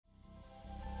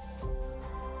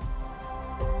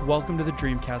Welcome to the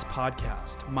Dreamcast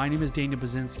podcast. My name is Daniel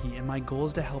Bazinski, and my goal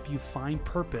is to help you find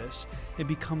purpose and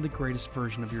become the greatest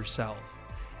version of yourself.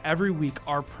 Every week,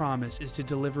 our promise is to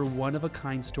deliver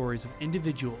one-of-a-kind stories of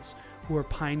individuals who are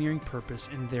pioneering purpose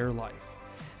in their life.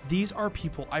 These are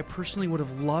people I personally would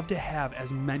have loved to have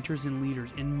as mentors and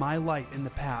leaders in my life in the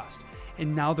past,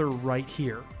 and now they're right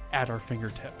here at our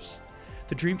fingertips.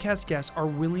 The Dreamcast guests are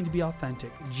willing to be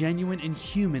authentic, genuine, and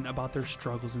human about their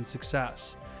struggles and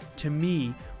success. To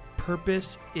me,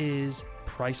 purpose is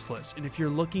priceless, and if you're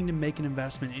looking to make an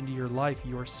investment into your life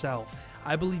yourself,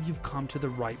 I believe you've come to the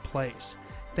right place.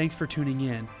 Thanks for tuning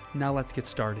in. Now let's get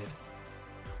started.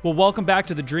 Well, welcome back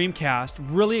to the Dreamcast.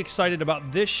 Really excited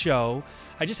about this show.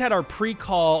 I just had our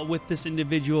pre-call with this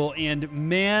individual, and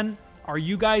man, are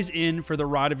you guys in for the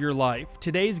ride of your life.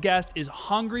 Today's guest is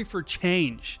hungry for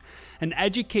change. An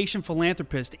education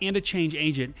philanthropist and a change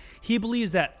agent, he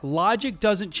believes that logic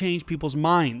doesn't change people's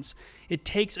minds. It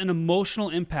takes an emotional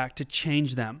impact to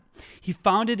change them. He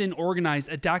founded and organized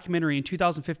a documentary in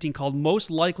 2015 called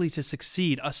Most Likely to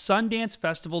Succeed, a Sundance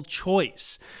Festival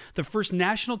choice, the first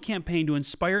national campaign to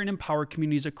inspire and empower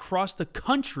communities across the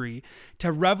country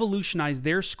to revolutionize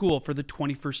their school for the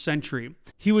 21st century.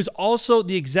 He was also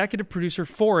the executive producer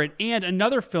for it and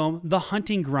another film, The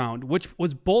Hunting Ground, which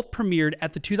was both premiered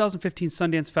at the 2015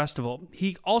 Sundance Festival.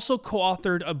 He also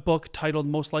co-authored a book titled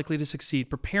Most Likely to Succeed,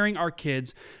 Preparing Our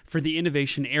Kids for the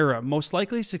Innovation Era. Most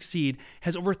Likely to Succeed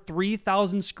has over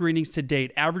 3,000 screenings to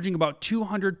date, averaging about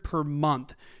 200 per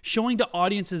month, showing to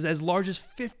audiences as large as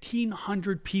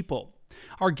 1,500 people.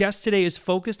 Our guest today is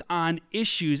focused on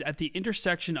issues at the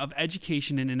intersection of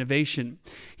education and innovation.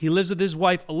 He lives with his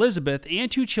wife, Elizabeth, and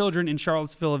 2 children in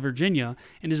Charlottesville, Virginia,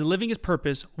 and is living his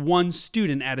purpose one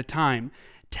student at a time.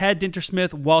 Ted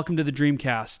Dintersmith, welcome to the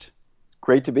Dreamcast.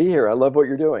 Great to be here. I love what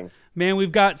you're doing. Man,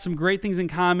 we've got some great things in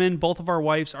common. Both of our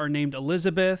wives are named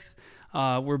Elizabeth.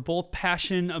 We're both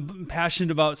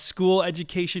passionate about school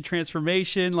education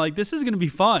transformation. Like, this is going to be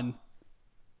fun.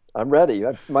 I'm ready.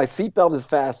 My seatbelt is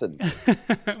fastened.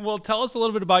 Well, tell us a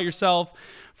little bit about yourself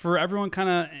for everyone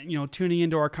kind of, tuning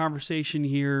into our conversation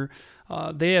here.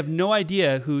 They have no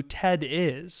idea who Ted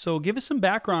is. So give us some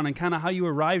background and kind of how you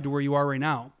arrived where you are right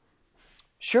now.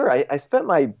 Sure. I spent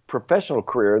my professional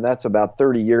career, and that's about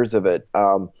 30 years of it,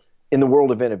 in the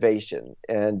world of innovation.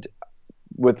 And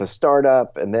with a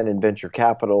startup and then in venture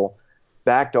capital,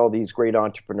 backed all these great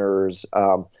entrepreneurs.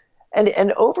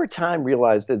 And over time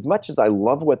realized, as much as I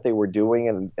love what they were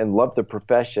doing and love the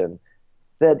profession,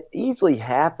 that easily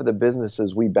half of the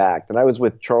businesses we backed, and I was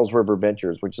with Charles River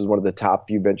Ventures, which is one of the top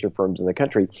few venture firms in the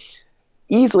country,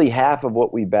 easily half of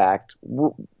what we backed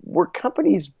were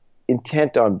companies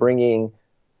intent on bringing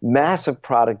massive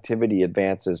productivity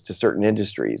advances to certain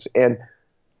industries. And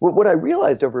what I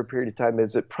realized over a period of time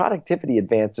is that productivity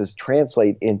advances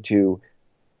translate into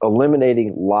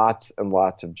eliminating lots and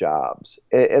lots of jobs.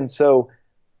 And so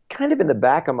kind of in the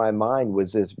back of my mind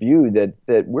was this view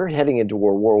that we're heading into a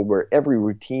world where every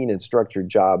routine and structured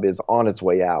job is on its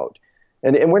way out.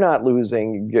 And we're not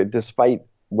losing, despite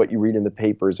what you read in the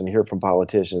papers and hear from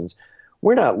politicians,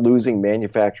 we're not losing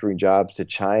manufacturing jobs to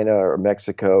China or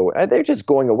Mexico. They're just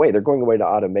going away. They're going away to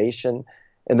automation.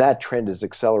 And that trend is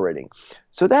accelerating.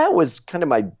 So that was kind of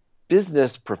my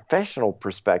business professional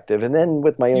perspective. And then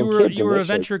with my own kids. You were a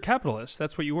venture capitalist.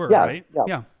 That's what you were, yeah, right?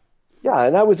 Yeah.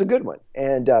 And I was a good one.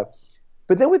 And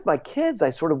but then with my kids, I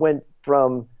sort of went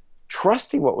from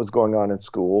trusting what was going on in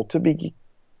school to be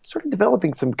sort of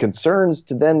developing some concerns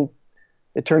to then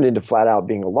it turned into flat out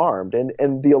being alarmed.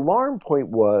 And the alarm point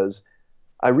was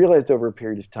I realized over a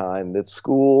period of time that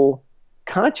school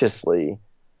consciously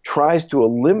tries to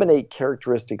eliminate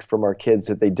characteristics from our kids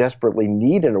that they desperately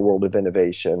need in a world of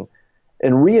innovation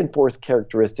and reinforce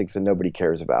characteristics that nobody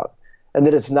cares about. And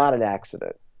that it's not an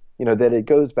accident. That it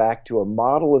goes back to a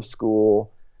model of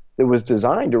school that was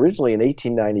designed originally in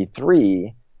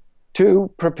 1893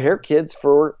 to prepare kids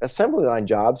for assembly line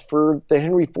jobs for the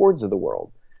Henry Fords of the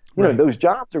world. Right. Those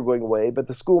jobs are going away, but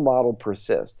the school model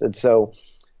persists. And so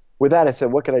with that, I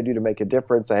said, what can I do to make a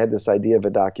difference? I had this idea of a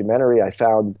documentary. I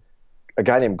found a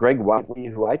guy named Greg Whiteley,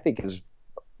 who I think is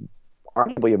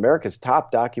arguably America's top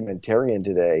documentarian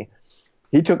today.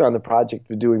 He took on the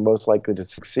project of doing Most Likely to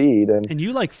Succeed. And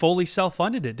you fully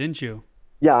self-funded it, didn't you?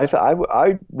 Yeah,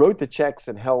 I wrote the checks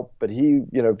and helped, but he,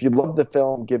 if you love the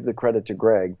film, give the credit to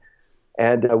Greg.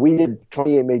 And we did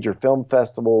 28 major film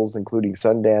festivals, including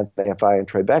Sundance, AFI, and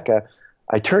Tribeca.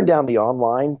 I turned down the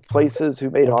online places who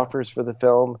made offers for the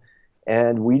film,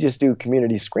 and we just do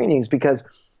community screenings because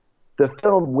the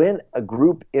film, when a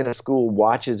group in a school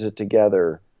watches it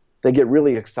together, they get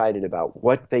really excited about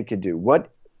what they could do, what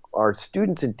our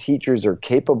students and teachers are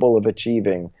capable of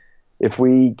achieving if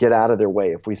we get out of their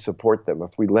way, if we support them,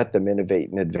 if we let them innovate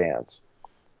and advance.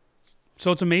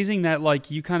 So it's amazing that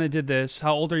like you kind of did this.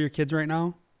 How old are your kids right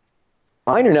now?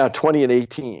 Mine are now 20 and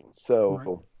 18. Right.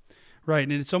 So Right.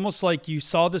 And it's almost like you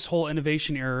saw this whole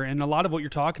innovation era, and a lot of what you're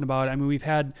talking about. I mean, we've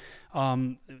had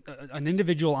an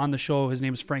individual on the show. His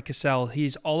name is Frank Cassell.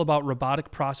 He's all about robotic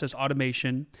process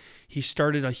automation. He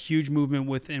started a huge movement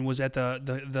with and was at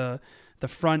the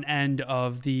front end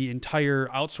of the entire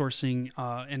outsourcing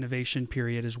innovation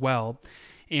period as well.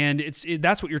 And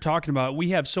that's what you're talking about. We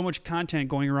have so much content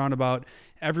going around about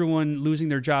everyone losing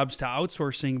their jobs to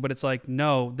outsourcing, but it's like,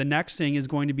 no, the next thing is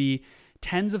going to be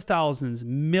tens of thousands,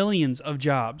 millions of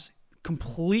jobs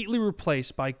completely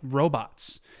replaced by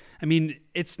robots. I mean,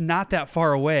 it's not that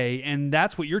far away, and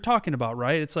that's what you're talking about,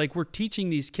 right? It's like we're teaching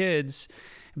these kids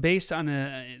based on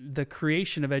the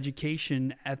creation of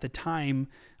education at the time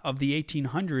of the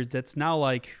 1800s that's now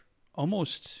like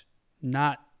almost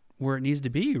not where it needs to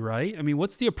be, right? I mean,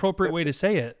 what's the appropriate way to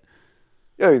say it?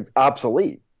 it's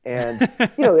obsolete. And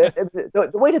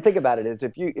the way to think about it is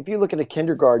if you look at a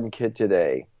kindergarten kid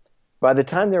today, by the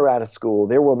time they're out of school,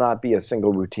 there will not be a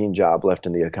single routine job left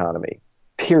in the economy,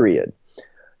 period.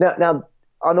 Now,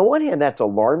 on the one hand, that's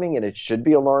alarming, and it should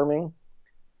be alarming.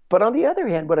 But on the other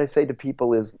hand, what I say to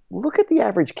people is, look at the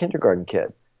average kindergarten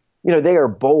kid. They are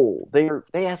bold.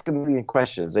 They ask a million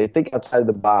questions. They think outside of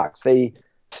the box. They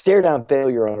stare down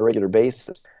failure on a regular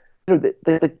basis.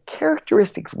 The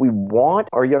characteristics we want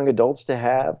our young adults to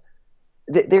have,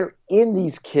 they're in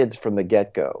these kids from the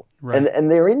get-go. Right. And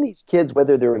they're in these kids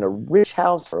whether they're in a rich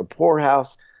house or a poor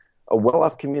house, a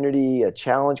well-off community, a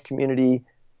challenged community.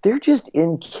 They're just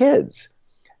in kids.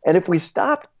 And if we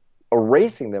stopped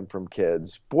erasing them from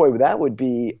kids, boy, that would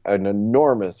be an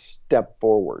enormous step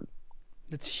forward.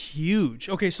 That's huge.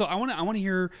 Okay, so I want to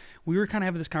hear, we were kind of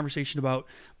having this conversation about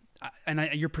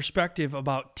your perspective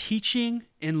about teaching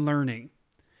and learning.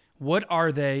 What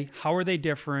are they? How are they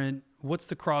different? What's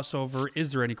the crossover?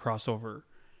 Is there any crossover?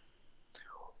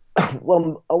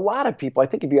 Well, a lot of people, I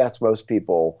think if you ask most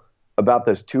people about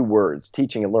those two words,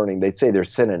 teaching and learning, they'd say they're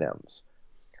synonyms.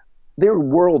 They're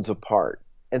worlds apart.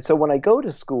 And so when I go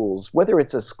to schools, whether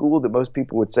it's a school that most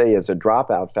people would say is a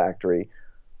dropout factory,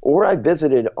 or I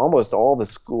visited almost all the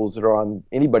schools that are on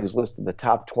anybody's list of the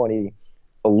top 20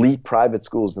 elite private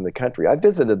schools in the country, I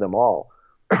visited them all.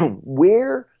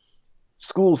 Where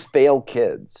schools fail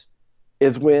kids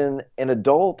is when an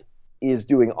adult is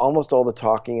doing almost all the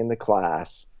talking in the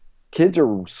class. Kids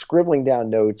are scribbling down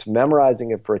notes,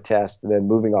 memorizing it for a test, and then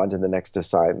moving on to the next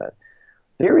assignment.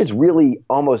 There is really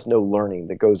almost no learning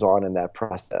that goes on in that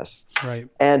process. Right.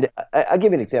 And I'll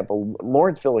give you an example.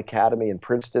 Lawrenceville Academy in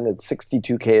Princeton, it's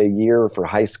 $62K a year for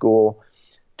high school.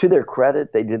 To their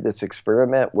credit, they did this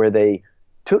experiment where they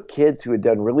took kids who had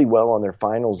done really well on their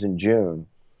finals in June.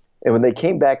 And when they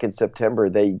came back in September,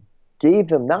 they gave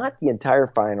them not the entire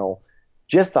final,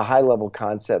 just the high-level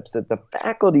concepts that the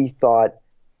faculty thought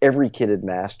every kid had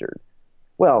mastered.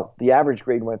 Well, the average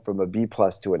grade went from a B+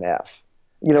 to an F.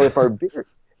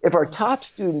 If our top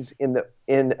students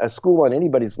in a school on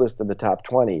anybody's list of the top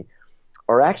 20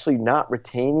 are actually not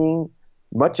retaining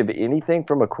much of anything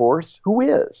from a course, who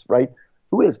is, right?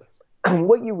 Who is?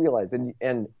 What you realize, and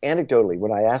anecdotally,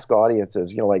 when I ask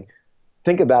audiences,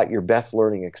 think about your best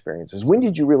learning experiences. When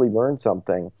did you really learn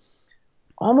something?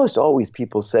 Almost always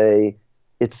people say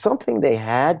it's something they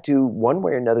had to, one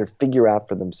way or another, figure out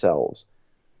for themselves.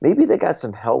 Maybe they got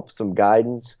some help, some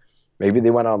guidance. Maybe they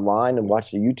went online and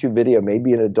watched a YouTube video.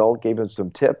 Maybe an adult gave them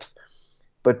some tips.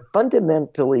 But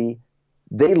fundamentally,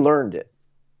 they learned it.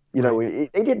 They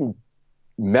didn't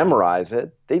memorize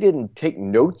it. They didn't take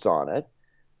notes on it.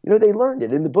 They learned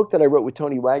it. In the book that I wrote with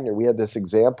Tony Wagner, we had this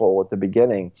example at the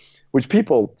beginning, which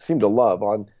people seem to love,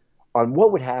 on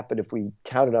what would happen if we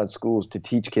counted on schools to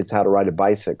teach kids how to ride a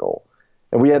bicycle.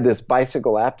 And we had this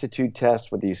bicycle aptitude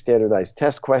test with these standardized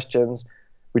test questions.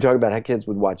 We talk about how kids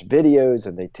would watch videos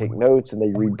and they take notes and they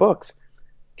read books.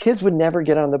 Kids would never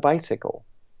get on the bicycle.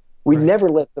 We'd never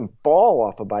let them fall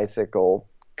off a bicycle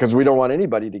because we don't want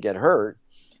anybody to get hurt.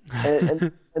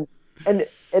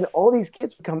 And all these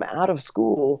kids would come out of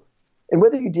school, and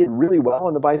whether you did really well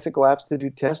on the bicycle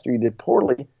aptitude test or you did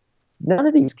poorly, none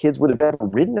of these kids would have ever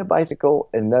ridden a bicycle,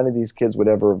 and none of these kids would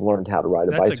ever have learned how to ride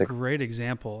a bicycle. That's a great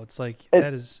example. It's like,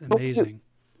 that is amazing.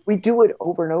 We do it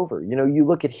over and over. You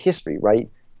look at history, right?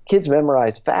 Kids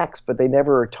memorize facts, but they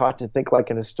never are taught to think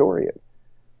like an historian.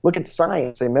 Look at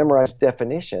science. They memorize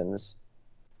definitions,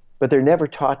 but they're never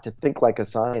taught to think like a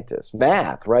scientist.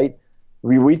 Math, right?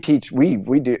 We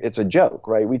do, it's a joke,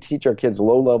 right? We teach our kids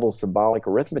low-level symbolic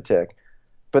arithmetic,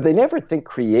 but they never think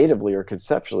creatively or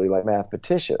conceptually like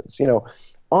mathematicians.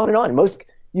 On and on.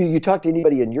 You talk to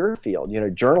anybody in your field,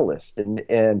 journalists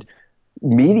and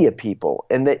media people,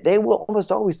 and they will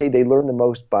almost always say they learn the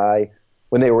most by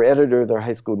when they were editor of their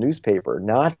high school newspaper,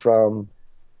 not from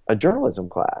a journalism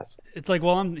class. It's like,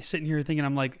 well, I'm sitting here thinking,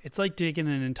 I'm like, it's like taking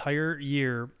an entire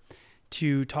year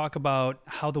to talk about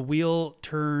how the wheel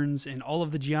turns and all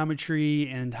of the geometry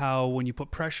and how when you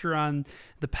put pressure on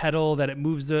the pedal that it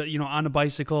moves on a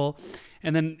bicycle,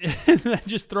 and then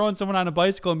just throwing someone on a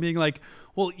bicycle and being like,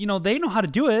 well, they know how to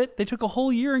do it. They took a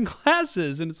whole year in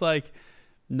classes. And it's like,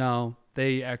 no,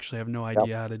 they actually have no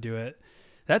idea how to do it.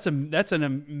 That's an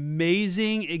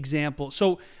amazing example.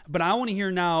 So, but I want to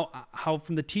hear now how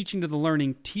from the teaching to the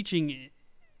learning, teaching,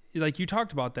 like you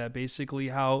talked about that, basically,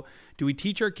 how do we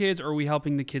teach our kids or are we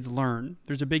helping the kids learn?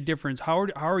 There's a big difference. How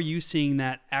are you seeing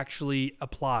that actually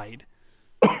applied?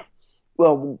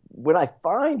 Well, when I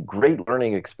find great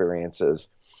learning experiences,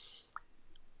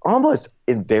 almost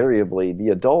invariably the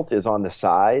adult is on the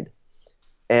side.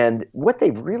 And what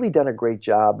they've really done a great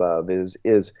job of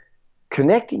is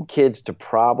connecting kids to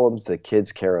problems that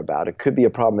kids care about. It could be a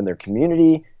problem in their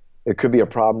community. It could be a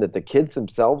problem that the kids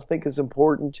themselves think is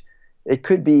important. It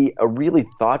could be a really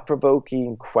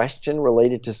thought-provoking question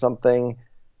related to something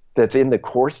that's in the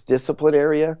course discipline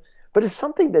area. But it's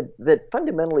something that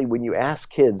fundamentally, when you ask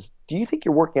kids, do you think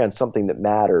you're working on something that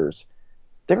matters?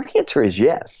 Their answer is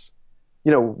yes.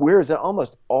 Whereas in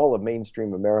almost all of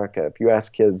mainstream America, if you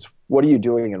ask kids, what are you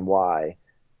doing and why?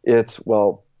 It's,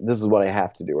 well, this is what I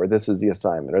have to do, or this is the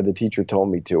assignment, or the teacher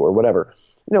told me to, or whatever.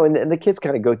 And the kids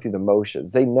kind of go through the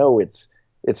motions. They know it's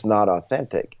not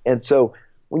authentic. And so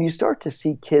when you start to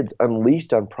see kids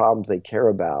unleashed on problems they care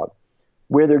about,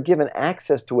 where they're given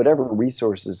access to whatever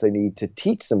resources they need to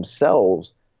teach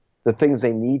themselves the things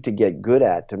they need to get good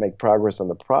at to make progress on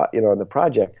the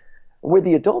project, where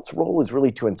the adult's role is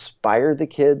really to inspire the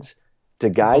kids, to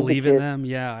guide believe the kids, in them.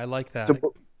 Yeah, I like that.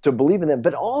 To believe in them,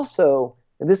 but also,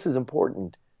 and this is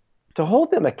important, to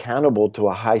hold them accountable to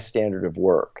a high standard of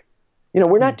work.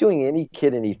 We're not doing any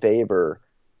kid any favor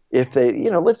if they,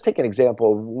 let's take an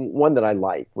example, one that I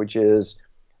like, which is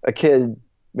a kid,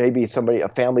 maybe a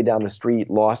family down the street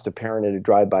lost a parent in a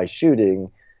drive-by shooting,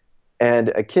 and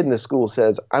a kid in the school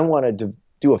says, I wanted to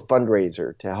do a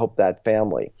fundraiser to help that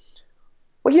family.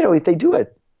 Well, if they do a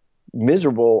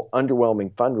miserable,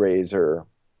 underwhelming fundraiser,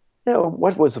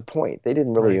 what was the point? They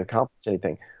didn't really accomplish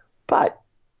anything. But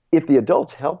if the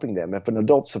adult's helping them, if an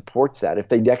adult supports that, if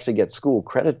they actually get school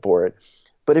credit for it,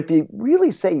 but if you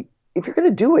really say, if you're going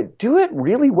to do it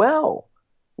really well.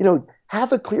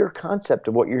 Have a clear concept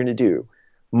of what you're going to do.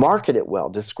 Market it well,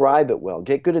 describe it well,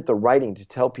 get good at the writing to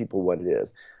tell people what it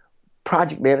is.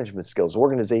 Project management skills,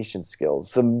 organization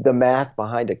skills, the math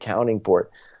behind accounting for it.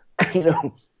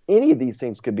 Any of these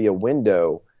things could be a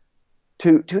window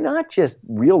to not just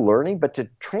real learning, but to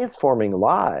transforming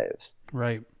lives.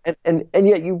 Right. And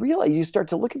yet you start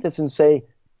to look at this and say,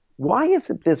 why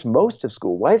isn't this most of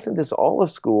school? Why isn't this all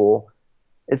of school?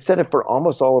 Instead of for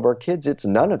almost all of our kids, it's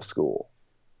none of school.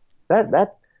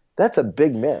 That's a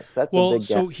big miss. That's a big gap.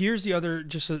 So here's the other,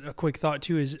 just a quick thought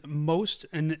too, is most,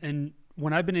 and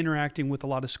when I've been interacting with a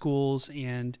lot of schools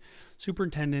and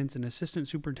superintendents and assistant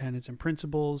superintendents and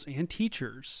principals and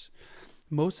teachers,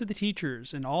 most of the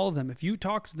teachers and all of them, if you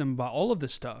talk to them about all of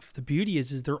this stuff, the beauty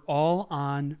is they're all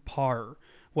on par.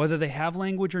 Whether they have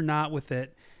language or not with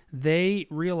it, they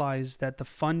realize that the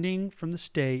funding from the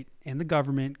state and the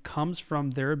government comes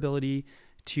from their ability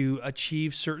to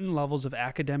achieve certain levels of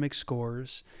academic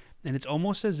scores. And it's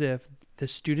almost as if the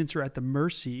students are at the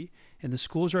mercy and the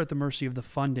schools are at the mercy of the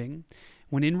funding,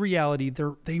 when in reality,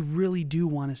 they really do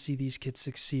want to see these kids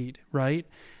succeed, right?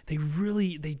 They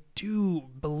do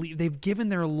believe, they've given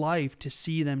their life to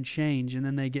see them change. And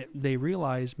then they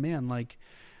realize, man, like,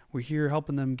 we're here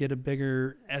helping them get a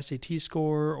bigger SAT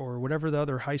score or whatever the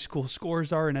other high school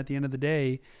scores are. And at the end of the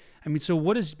day, I mean, so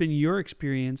what has been your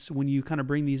experience when you kind of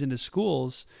bring these into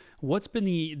schools? What's been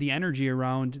the energy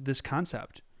around this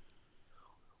concept?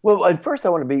 Well, at first I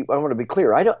want to be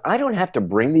clear. I don't have to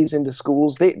bring these into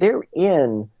schools. They're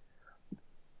in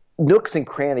nooks and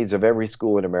crannies of every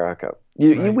school in America.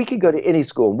 We could go to any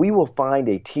school and we will find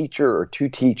a teacher or two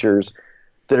teachers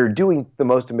that are doing the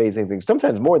most amazing things,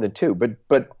 sometimes more than two,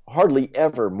 but hardly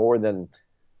ever more than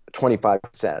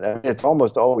 25%. I mean, it's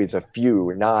almost always a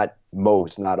few, not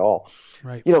most, not all.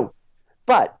 Right.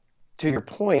 But to your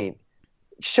point,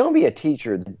 show me a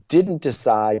teacher that didn't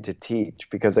decide to teach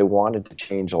because they wanted to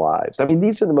change lives. I mean,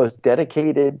 these are the most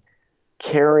dedicated,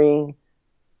 caring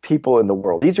people in the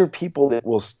world. These are people that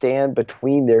will stand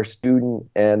between their student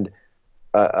and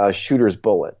a shooter's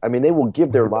bullet. I mean, they will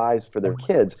give their lives for their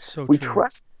kids. So We true.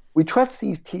 trust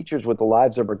these teachers with the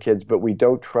lives of our kids, but we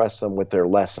don't trust them with their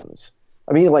lessons.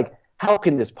 I mean, like, how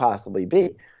can this possibly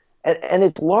be? And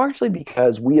it's largely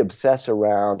because we obsess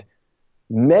around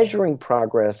measuring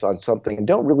progress on something and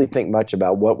don't really think much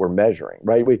about what we're measuring,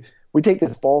 right? We take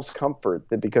this false comfort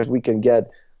that because we can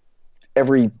get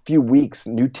every few weeks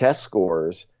new test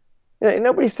scores,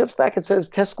 nobody steps back and says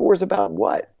test scores about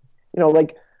what?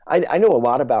 Like I know a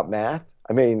lot about math.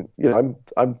 I mean,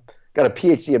 I'm got a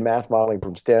PhD in math modeling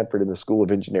from Stanford in the School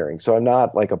of Engineering, so I'm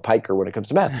not like a piker when it comes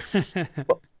to math.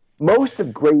 Most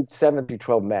of grade 7 through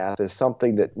 12 math is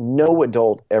something that no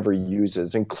adult ever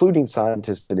uses, including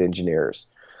scientists and engineers.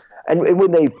 And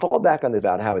when they fall back on this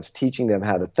about how it's teaching them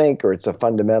how to think or it's a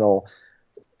fundamental,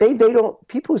 they don't.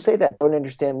 People who say that don't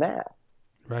understand math.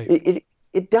 Right.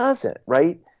 It doesn't,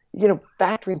 right?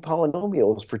 Factoring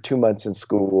polynomials for 2 months in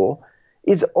school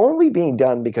is only being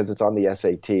done because it's on the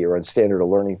SAT or on standard of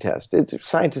learning test.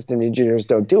 Scientists and engineers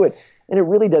don't do it. And it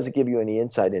really doesn't give you any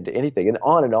insight into anything. And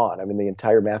on and on. I mean, the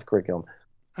entire math curriculum.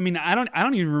 I mean, I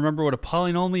don't even remember what a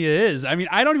polynomial is. I mean,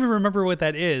 I don't even remember what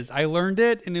that is. I learned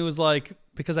it, and it was like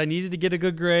because I needed to get a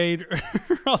good grade,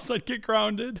 or else I'd get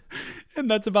grounded, and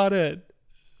that's about it.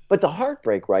 But the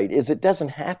heartbreak, right, is it doesn't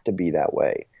have to be that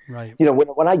way. Right.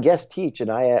 When I guest teach and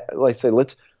I say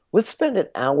let's spend an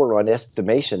hour on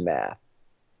estimation math,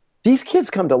 these kids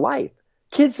come to life.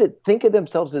 Kids that think of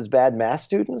themselves as bad math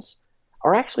students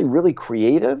are actually really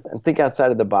creative and think outside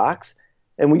of the box.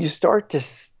 And when you start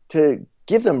to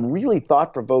give them really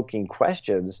thought-provoking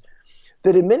questions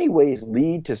that in many ways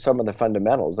lead to some of the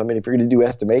fundamentals. I mean, if you're going to do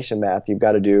estimation math, you've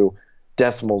got to do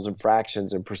decimals and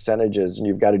fractions and percentages, and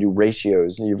you've got to do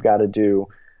ratios, and you've got to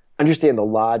understand the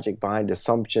logic behind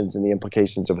assumptions and the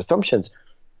implications of assumptions.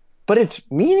 But it's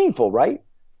meaningful, right?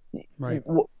 Right.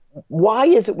 Why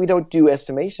is it we don't do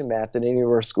estimation math in any of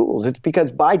our schools? It's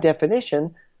because by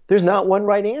definition, there's not one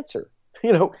right answer.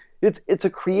 It's a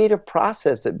creative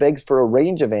process that begs for a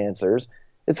range of answers.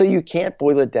 And so you can't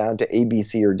boil it down to A, B,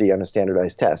 C, or D on a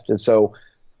standardized test. And so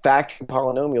factoring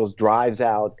polynomials drives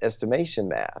out estimation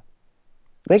math.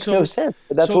 Makes no sense,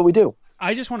 but that's what we do.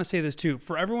 I just want to say this too,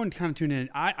 for everyone to kind of tune in.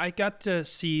 I got to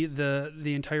see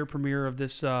the entire premiere of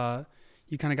this.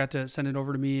 You kind of got to send it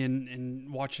over to me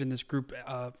and watch it in this group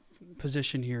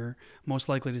position here, most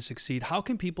likely to succeed. How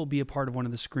can people be a part of one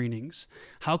of the screenings?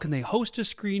 How can they host a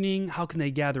screening? How can they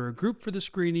gather a group for the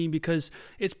screening? Because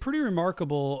it's pretty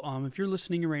remarkable. If you're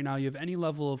listening right now, you have any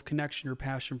level of connection or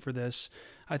passion for this,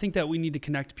 I think that we need to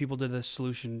connect people to this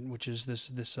solution, which is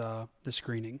this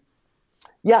screening.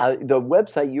 Yeah, the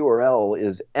website URL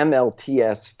is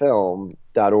mltsfilm.org.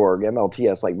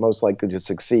 MLTS, like most likely to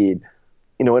succeed.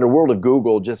 In a world of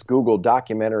Google, just Google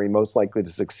documentary most likely to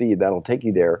succeed. That'll take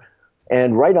you there.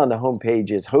 And right on the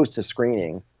homepage is host a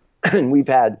screening. And we've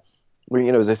had,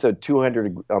 as I said,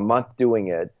 200 a month doing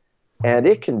it. And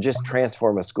it can just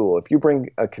transform a school. If you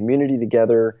bring a community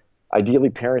together,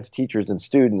 ideally parents, teachers, and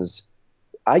students,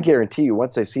 I guarantee you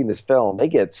once they've seen this film, they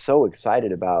get so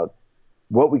excited about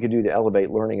what we could do to elevate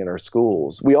learning in our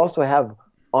schools. We also have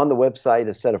on the website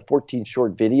a set of 14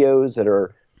 short videos that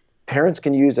are parents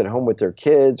can use at home with their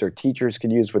kids, or teachers can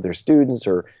use with their students,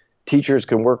 or teachers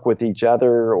can work with each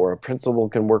other, or a principal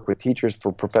can work with teachers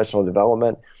for professional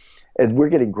development. And we're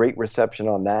getting great reception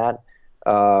on that.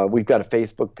 We've got a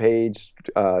Facebook page,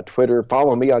 Twitter.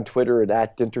 Follow me on Twitter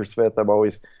at Dintersmith. I'm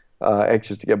always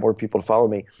anxious to get more people to follow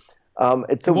me.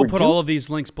 And so we'll put all of these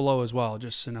links below as well,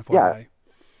 just an FYI. Yeah.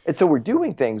 And so we're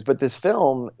doing things, but this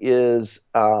film is,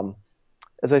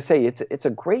 as I say, it's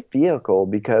a great vehicle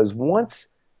because once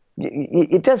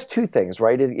it does two things,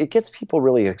 right? It gets people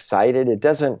really excited. It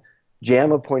doesn't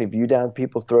jam a point of view down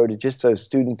people's throat. It just shows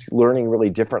students learning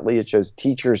really differently. It shows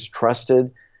teachers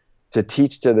trusted to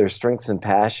teach to their strengths and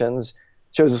passions.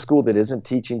 It shows a school that isn't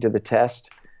teaching to the test.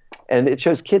 And it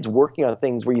shows kids working on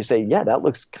things where you say, yeah, that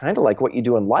looks kind of like what you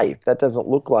do in life. That doesn't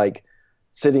look like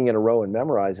sitting in a row and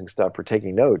memorizing stuff or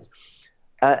taking notes.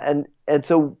 And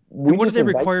so we. And what are they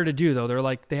required to do though?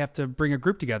 They have to bring a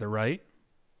group together, right?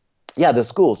 Yeah, the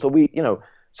school. So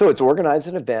so it's organize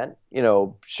an event,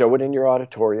 show it in your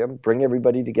auditorium, bring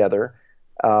everybody together.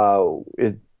 I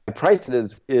priced it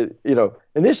as,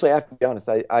 initially I have to be honest,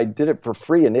 I did it for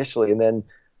free initially. And then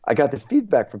I got this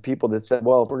feedback from people that said,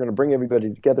 well, if we're going to bring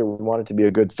everybody together, we want it to be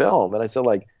a good film. And I said,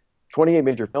 28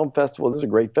 major film festival, this is a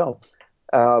great film.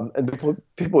 And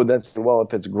people would then say, well,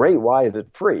 if it's great, why is it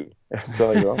free?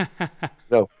 So,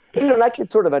 and I can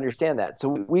sort of understand that. So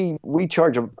we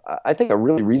charge, I think, a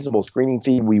really reasonable screening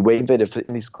fee. We waive it if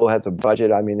any school has a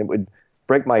budget. I mean, it would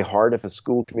break my heart if a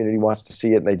school community wants to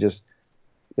see it and they just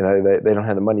They don't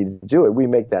have the money to do it. We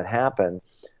make that happen.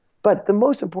 But the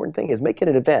most important thing is make it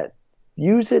an event.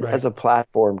 Use it as a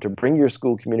platform to bring your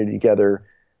school community together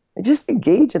and just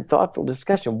engage in thoughtful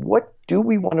discussion. What do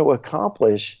we want to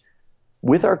accomplish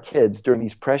with our kids during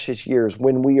these precious years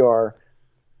when we are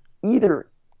either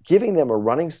giving them a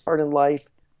running start in life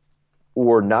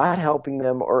or not helping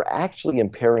them or actually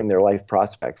impairing their life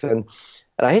prospects? And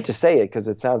I hate to say it because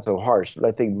it sounds so harsh, but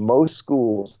I think most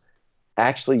schools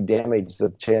actually damage the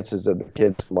chances of the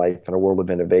kids' life in a world of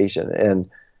innovation.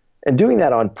 And doing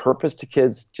that on purpose to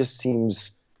kids just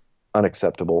seems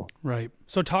unacceptable. Right.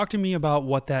 So talk to me about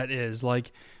what that is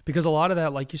like, because a lot of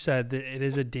that, like you said, it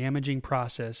is a damaging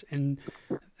process, and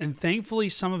thankfully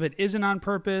some of it isn't on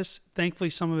purpose.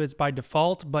 Thankfully some of it's by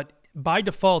default, but by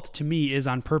default to me is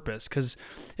on purpose. Because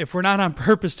if we're not on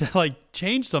purpose to like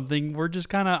change something, we're just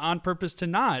kind of on purpose to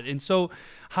not. And so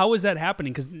how is that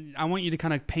happening? Because I want you to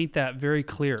kind of paint that very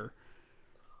clear.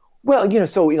 Well,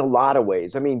 so in a lot of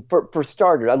ways, I mean, for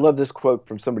starters, I love this quote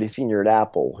from somebody senior at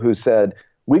Apple who said,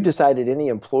 "We've decided any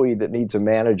employee that needs a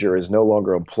manager is no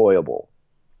longer employable."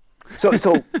 So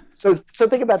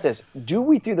think about this. Do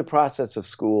we, through the process of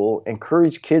school,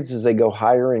 encourage kids as they go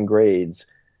higher in grades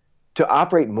to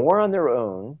operate more on their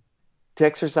own, to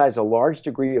exercise a large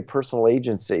degree of personal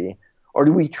agency, or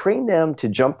do we train them to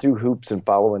jump through hoops and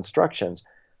follow instructions?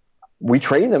 We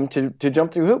train them to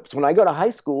jump through hoops. When I go to high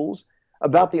schools,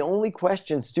 about the only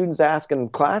question students ask in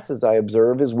classes I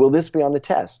observe is, will this be on the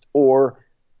test? Or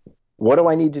what do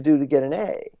I need to do to get an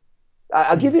A?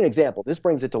 I'll give you an example. This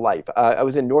brings it to life. I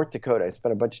was in North Dakota. I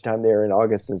spent a bunch of time there in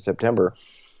August and September.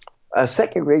 A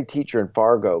second grade teacher in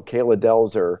Fargo, Kayla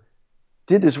Delzer,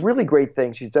 did this really great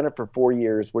thing. She's done it for 4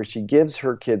 years where she gives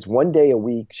her kids 1 day a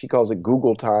week. She calls it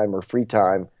Google time or free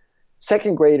time.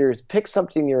 Second graders pick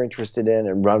something they're interested in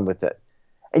and run with it.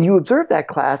 And you observe that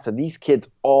class, and these kids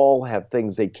all have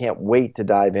things they can't wait to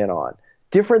dive in on.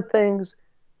 Different things.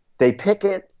 They pick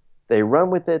it. They run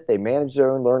with it. They manage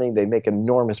their own learning. They make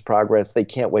enormous progress. They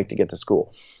can't wait to get to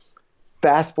school.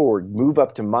 Fast forward, move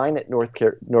up to mine at North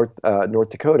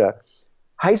Dakota.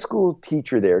 High school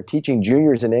teacher there teaching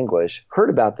juniors in English heard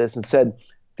about this and said,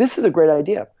 "This is a great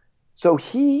idea." So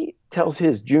he tells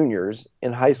his juniors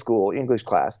in high school English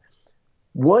class,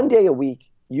 1 day a week,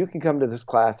 you can come to this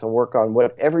class and work on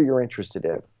whatever you're interested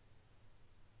in.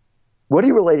 What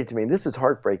he related to me, and this is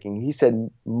heartbreaking, he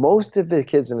said most of the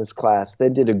kids in his class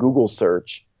then did a Google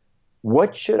search,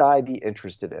 what should I be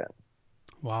interested in?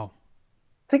 Wow.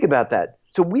 Think about that.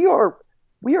 So we are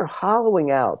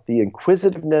hollowing out the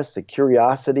inquisitiveness, the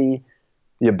curiosity,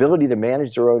 the ability to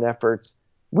manage their own efforts.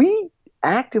 We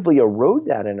actively erode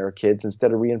that in our kids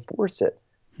instead of reinforce it.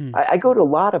 I go to a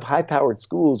lot of high-powered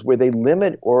schools where they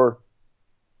limit or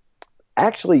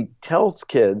actually tells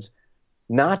kids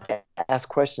not to ask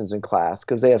questions in class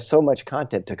because they have so much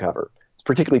content to cover. It's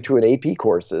particularly true in AP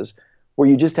courses where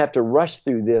you just have to rush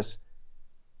through this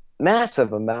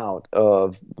massive amount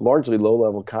of largely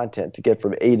low-level content to get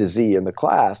from A to Z in the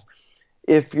class.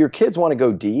 If your kids want to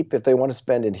go deep, if they want to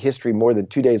spend in history more than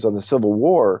 2 days on the Civil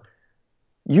War,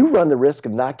 you run the risk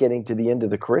of not getting to the end of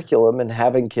the curriculum and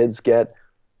having kids get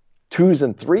 2s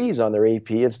and 3s on their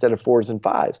AP instead of 4s and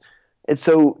 5s. And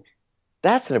so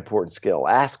that's an important skill.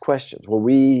 Ask questions. Well,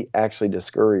 we actually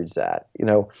discourage that.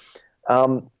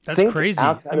 That's crazy.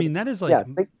 I mean, that is like...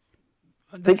 Yeah,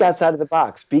 think outside of the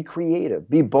box. Be creative.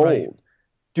 Be bold. Right.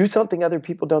 Do something other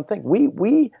people don't think.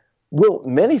 We will,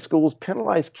 many schools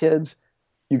penalize kids.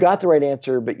 You got the right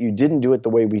answer, but you didn't do it the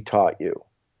way we taught you.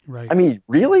 Right. I mean,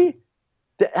 really?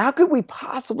 How could we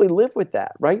possibly live with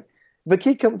that, right? If a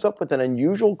kid comes up with an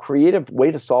unusual, creative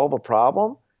way to solve a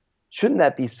problem, shouldn't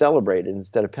that be celebrated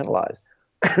instead of penalized?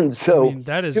 And so, I mean,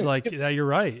 that is you're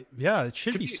right. Yeah, it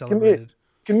should be celebrated.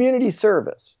 Community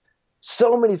service.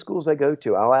 So many schools I go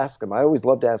to, I'll ask them. I always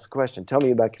love to ask a question. Tell me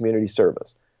about community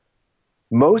service.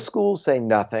 Most schools say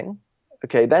nothing.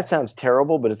 Okay, that sounds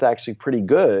terrible, but it's actually pretty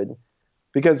good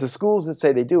because the schools that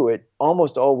say they do it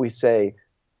almost always say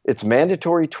it's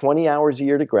mandatory 20 hours a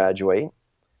year to graduate.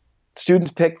 Students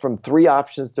pick from 3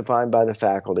 options defined by the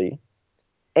faculty.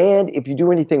 And if you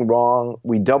do anything wrong,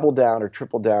 we double down or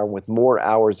triple down with more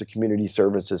hours of community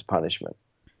service as punishment.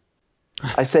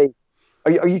 I say,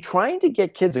 are you trying to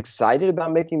get kids excited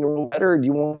about making the world better? Or do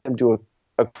you want them to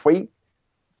equate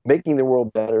making the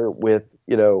world better with,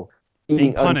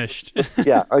 eating punished?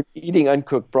 Eating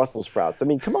uncooked Brussels sprouts. I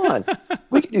mean, come on.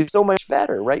 We could do so much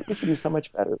better, right? We could do so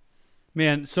much better.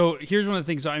 Man, so here's one of the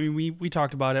things. I mean, we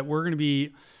talked about it. We're going to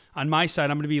be, on my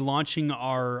side, I'm going to be launching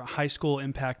our High School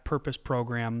Impact Purpose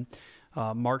program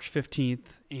March 15th,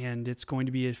 and it's going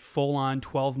to be a full-on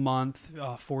 12-month,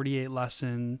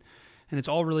 48-lesson and it's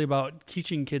all really about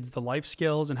teaching kids the life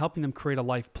skills and helping them create a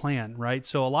life plan, right?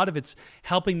 So a lot of it's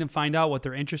helping them find out what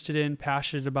they're interested in,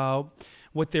 passionate about,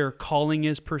 what their calling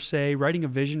is per se, writing a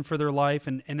vision for their life.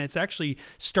 And it's actually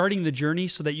starting the journey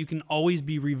so that you can always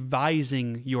be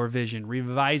revising your vision,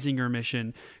 revising your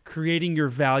mission, creating your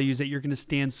values that you're going to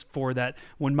stand for, that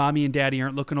when mommy and daddy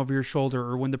aren't looking over your shoulder,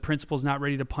 or when the principal's not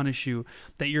ready to punish you,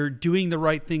 that you're doing the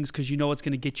right things because you know it's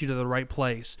going to get you to the right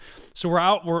place. So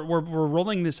we're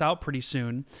rolling this out pretty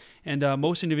soon. And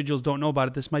most individuals don't know about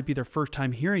it. This might be their first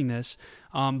time hearing this.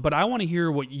 But I want to hear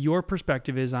what your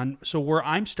perspective is on. So where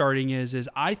I'm starting is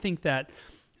I think that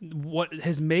what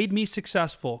has made me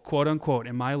successful, quote unquote,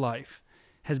 in my life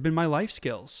has been my life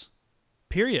skills,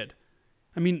 period.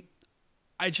 I mean,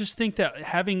 I just think that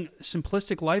having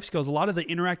simplistic life skills, a lot of the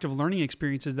interactive learning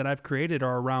experiences that I've created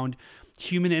are around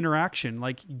human interaction,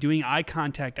 like doing eye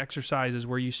contact exercises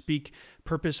where you speak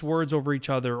purpose words over each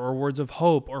other, or words of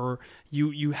hope, or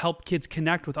you help kids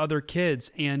connect with other kids.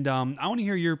 And I want to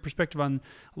hear your perspective on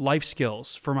life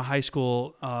skills from a high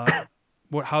school,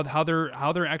 how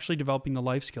they're actually developing the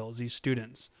life skills, these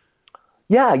students.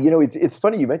 Yeah, it's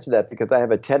funny you mentioned that, because I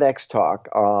have a TEDx talk,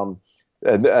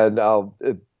 and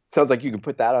it sounds like you can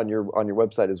put that on your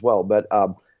website as well. But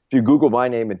if you Google my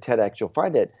name and TEDx, you'll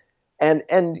find it. And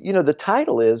the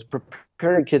title is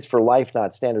Preparing Kids for Life,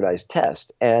 Not Standardized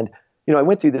Tests. And I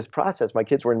went through this process. My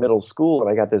kids were in middle school, and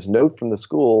I got this note from the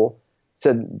school,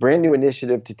 said brand new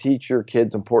initiative to teach your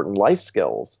kids important life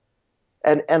skills.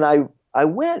 And I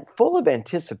went full of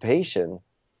anticipation.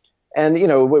 And it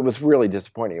was really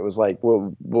disappointing. It was like,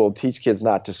 we'll teach kids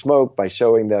not to smoke by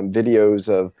showing them videos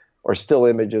of, or still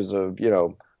images of,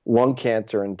 lung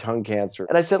cancer and tongue cancer.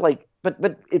 And I said,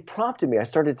 but it prompted me. I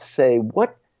started to say,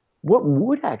 what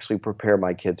would actually prepare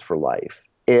my kids for life?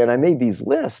 And I made these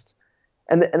lists,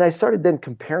 and I started then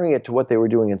comparing it to what they were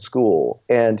doing in school.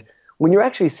 And when you're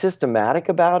actually systematic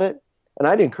about it, and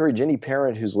I'd encourage any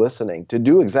parent who's listening to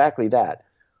do exactly that,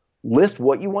 list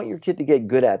what you want your kid to get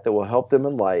good at that will help them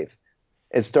in life,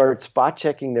 and start spot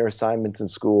checking their assignments in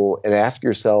school, and ask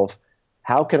yourself,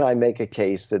 how can I make a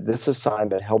case that this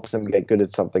assignment helps them get good at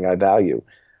something I value?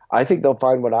 I think they'll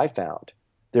find what I found.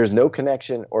 There's no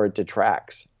connection, or it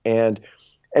detracts. And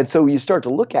so you start to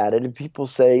look at it, and people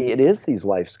say it is these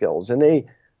life skills. And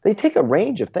they take a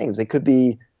range of things. They could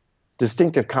be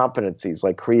distinctive competencies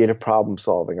like creative problem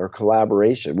solving or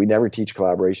collaboration. We never teach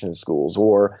collaboration in schools.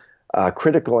 Or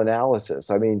critical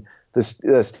analysis. I mean, the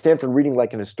Stanford Reading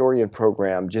Like an Historian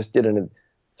program just did a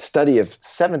study of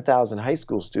 7,000 high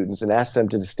school students and asked them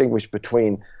to distinguish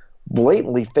between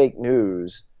blatantly fake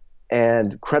news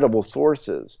and credible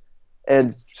sources.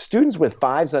 And students with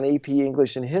 5s on AP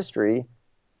English and history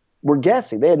were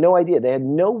guessing. They had no idea. They had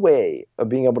no way of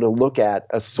being able to look at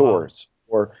a source.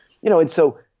 Wow. Or, and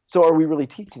so are we really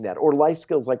teaching that? Or life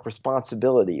skills like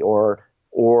responsibility or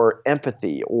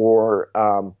empathy, or,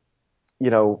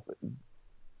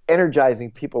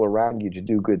 energizing people around you to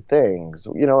do good things.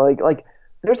 Like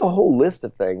there's a whole list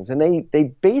of things. And they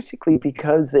basically,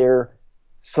 because they're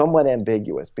somewhat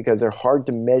ambiguous, because they're hard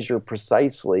to measure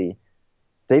precisely,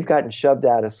 they've gotten shoved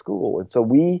out of school. And so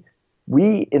we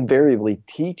invariably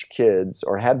teach kids,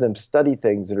 or have them study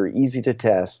things that are easy to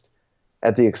test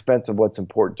at the expense of what's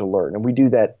important to learn. And we do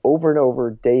that over and over,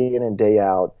 day in and day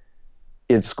out,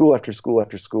 in school after school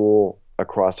after school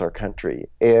across our country.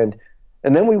 And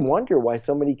then we wonder why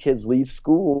so many kids leave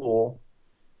school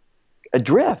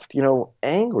adrift,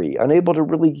 angry, unable to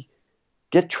really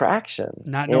get traction.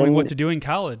 Not knowing what to do in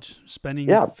college, spending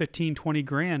 15, 20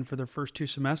 grand for their first 2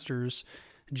 semesters,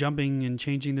 jumping and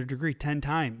changing their degree 10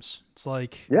 times. It's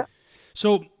like, yeah.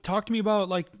 So talk to me about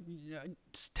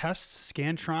tests,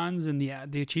 Scantrons, and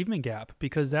the achievement gap,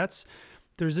 because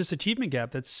there's this achievement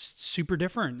gap that's super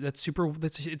different.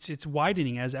 It's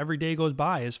widening as every day goes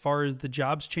by, as far as the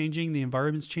job's changing, the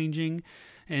environment's changing,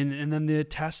 and then the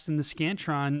tests and the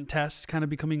Scantron tests kind of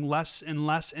becoming less and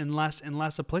less and less and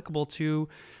less applicable to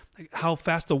how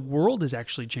fast the world is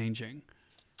actually changing.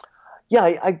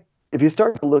 Yeah, if you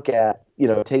start to look at,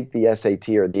 take the SAT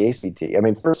or the ACT, I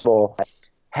mean, first of all,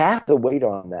 half the weight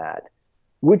on that,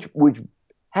 which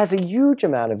has a huge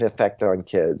amount of effect on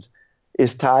kids,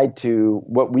 is tied to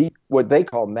what they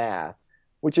call math,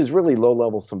 which is really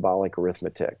low-level symbolic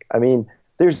arithmetic. I mean,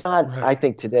 there's not, right, I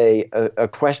think today, a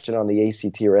question on the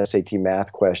ACT or SAT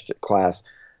math class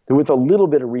that with a little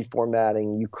bit of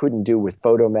reformatting you couldn't do with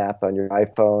photo math on your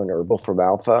iPhone or Wolfram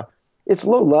Alpha. It's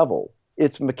low level.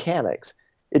 It's mechanics.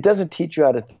 It doesn't teach you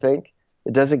how to think.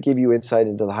 It doesn't give you insight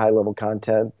into the high-level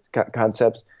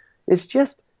concepts. It's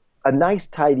just a nice,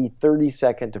 tidy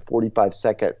 30-second to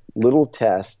 45-second little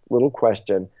test, little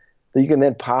question that you can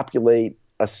then populate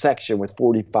a section with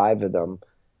 45 of them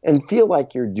and feel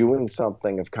like you're doing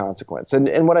something of consequence.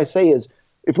 And what I say is,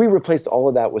 if we replaced all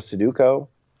of that with Sudoku,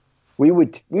 we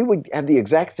would have the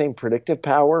exact same predictive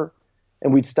power,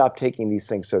 and we'd stop taking these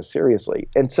things so seriously.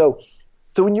 And so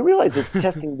when you realize it's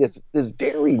testing this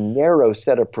very narrow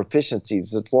set of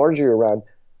proficiencies, it's largely around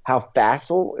how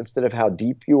facile instead of how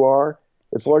deep you are.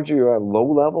 It's largely around low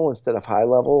level instead of high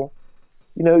level.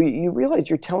 You realize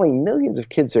you're telling millions of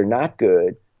kids they're not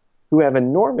good, who have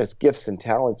enormous gifts and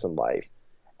talents in life.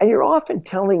 And you're often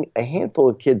telling a handful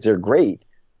of kids they're great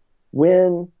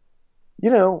when,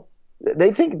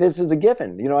 they think this is a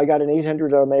given. I got an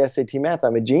 800 on my SAT math.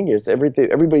 I'm a genius.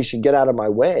 Everybody should get out of my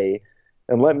way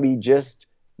and let me just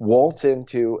waltz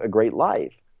into a great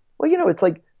life. Well, it's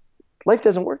like life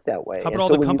doesn't work that way. How about all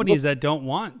the companies that don't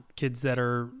want kids that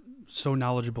are so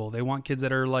knowledgeable? They want kids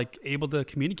that are like able to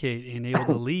communicate and able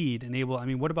to lead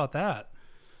and what about that?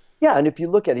 Yeah, and if you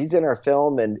look at, he's in our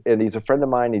film and he's a friend of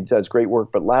mine. He does great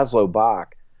work. But Laszlo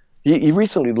Bock, he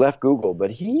recently left Google, but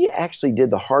he actually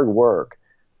did the hard work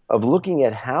of looking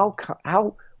at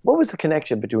what was the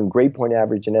connection between grade point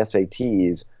average and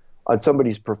SATs on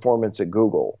somebody's performance at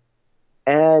Google,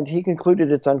 and he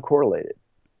concluded it's uncorrelated.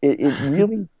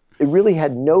 It really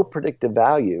had no predictive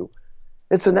value.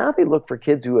 And so now they look for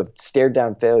kids who have stared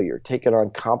down failure, taken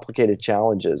on complicated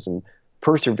challenges, and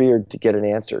persevered to get an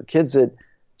answer. Kids that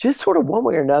just sort of one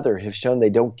way or another have shown they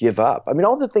don't give up.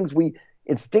 All the things we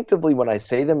instinctively, when I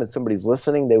say them and somebody's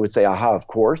listening, they would say, aha, of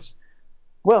course.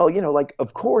 Well,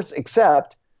 of course,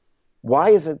 except why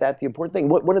isn't that the important thing?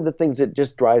 One of the things that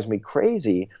just drives me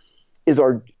crazy is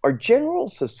our general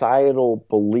societal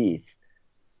belief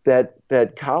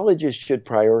that colleges should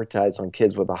prioritize on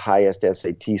kids with the highest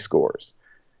SAT scores.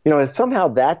 And somehow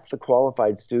that's the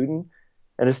qualified student,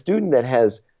 and a student that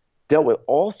has dealt with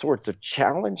all sorts of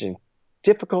challenge and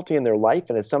difficulty in their life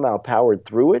and has somehow powered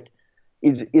through it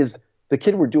is the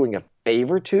kid we're doing a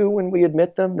favor to when we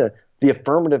admit them, the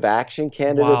affirmative action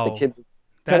candidate, wow. The kid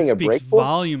that speaks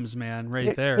volumes, man,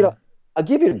 right there. I'll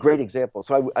give you a great example.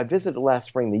 So I visited last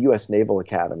spring the U.S. Naval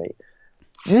Academy.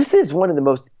 This is one of the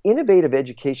most innovative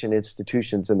education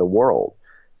institutions in the world.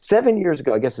 7 years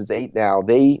ago, I guess it's 8 now,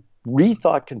 they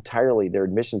rethought entirely their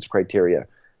admissions criteria.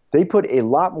 They put a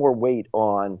lot more weight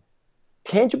on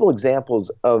tangible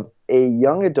examples of a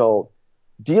young adult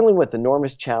dealing with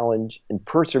enormous challenge and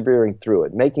persevering through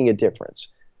it, making a difference,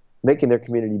 making their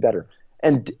community better,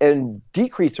 and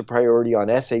decrease the priority on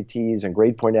SATs and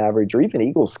grade point average or even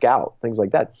Eagle Scout, things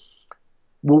like that.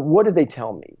 Well, what did they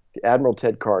tell me? Admiral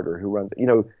Ted Carter, who runs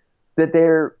it, that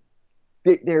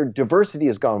their diversity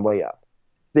has gone way up.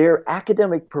 Their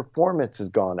academic performance has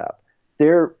gone up.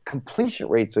 Their completion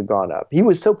rates have gone up. He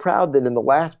was so proud that in the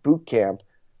last boot camp,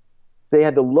 they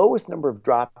had the lowest number of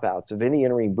dropouts of any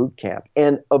entering boot camp.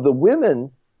 And of the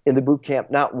women in the boot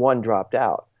camp, not one dropped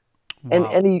out. Wow.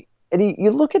 And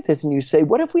you look at this and you say,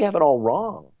 what if we have it all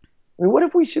wrong? What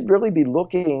if we should really be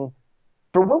looking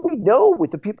for what we know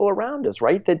with the people around us,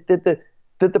 right? That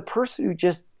the person who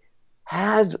just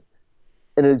has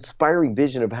an inspiring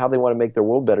vision of how they want to make their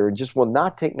world better and just will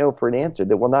not take no for an answer,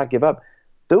 that will not give up,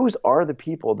 those are the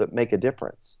people that make a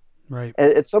difference. Right.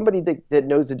 And it's somebody that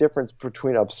knows the difference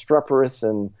between obstreperous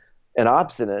and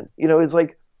obstinate, is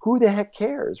like, who the heck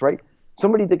cares, right?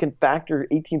 Somebody that can factor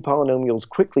 18 polynomials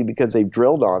quickly because they've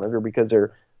drilled on it or because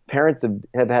their parents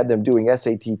have had them doing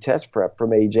SAT test prep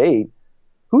from age 8.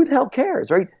 Who the hell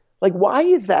cares, right? Like, why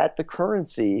is that the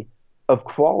currency of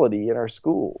quality in our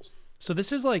schools? So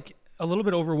this is like a little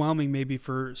bit overwhelming maybe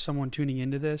for someone tuning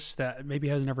into this that maybe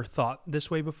has never thought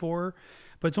this way before,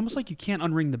 but it's almost like you can't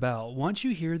unring the bell. Once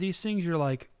you hear these things, you're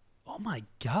like, oh my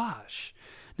gosh.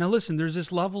 Now listen, there's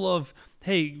this level of,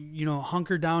 hey,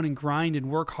 hunker down and grind and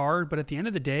work hard, but at the end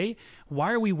of the day,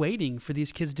 why are we waiting for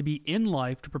these kids to be in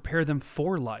life to prepare them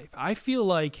for life? I feel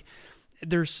like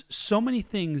there's so many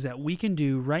things that we can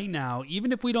do right now,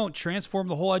 even if we don't transform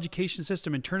the whole education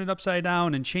system and turn it upside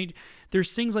down and change.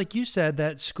 There's things, like you said,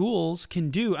 that schools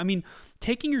can do.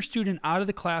 Taking your student out of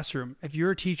the classroom, if you're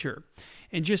a teacher,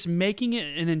 and just making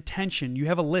it an intention. You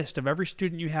have a list of every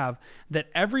student you have, that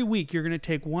every week you're going to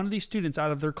take one of these students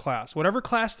out of their class, whatever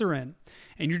class they're in,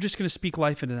 and you're just going to speak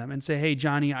life into them and say, hey,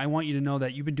 Johnny, I want you to know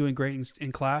that you've been doing great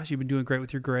in class. You've been doing great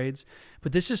with your grades.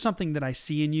 But this is something that I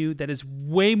see in you that is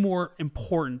way more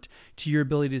important to your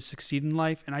ability to succeed in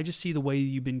life. And I just see the way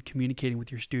you've been communicating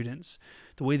with your students,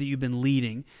 the way that you've been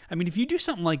leading. If you do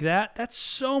something like that, that's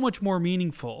so much more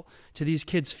meaningful to these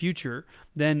kids' future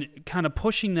than kind of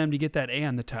pushing them to get that A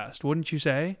on the test. Wouldn't you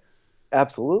say?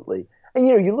 Absolutely. And,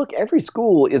 you look, every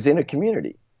school is in a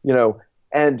community,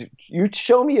 and you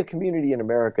show me a community in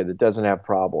America that doesn't have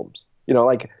problems.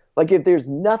 Like if there's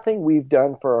nothing we've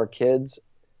done for our kids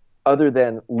other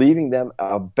than leaving them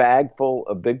a bag full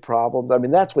of big problems. I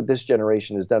mean, that's what this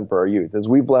generation has done for our youth, is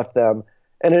we've left them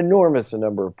an enormous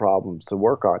number of problems to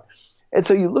work on. And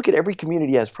so you look at every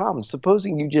community has problems.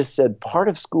 Supposing you just said part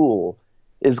of school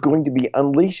is going to be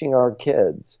unleashing our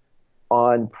kids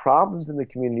on problems in the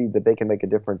community that they can make a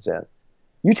difference in.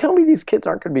 You tell me these kids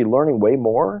aren't going to be learning way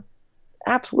more?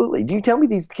 Absolutely. Do you tell me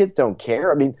these kids don't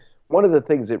care? I mean, one of the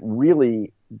things that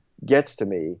really gets to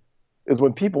me is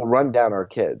when people run down our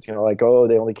kids, like, oh,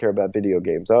 they only care about video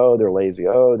games. Oh, they're lazy.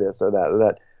 Oh, this or that or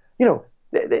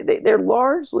that. They're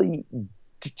largely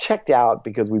checked out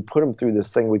because we put them through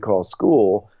this thing we call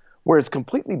school, where it's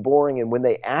completely boring. And when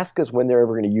they ask us when they're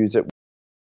ever going to use it,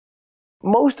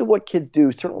 most of what kids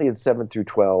do, certainly in 7 through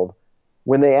 12,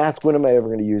 when they ask, when am I ever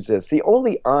going to use this? The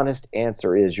only honest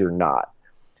answer is you're not.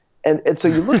 And so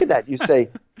you look at that, you say,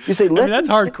 I mean, that's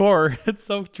hardcore. It's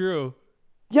so true.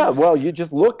 Yeah, well, you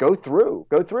just go through.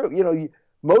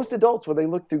 Most adults, when they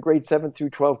look through grade 7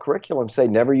 through 12 curriculum, say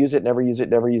never use it, never use it,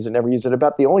 never use it, never use it.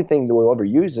 About the only thing that we'll ever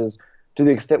use is to the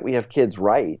extent we have kids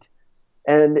write.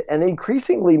 And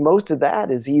increasingly, most of that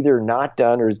is either not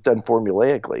done or is done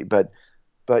formulaically. But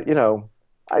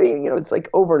it's like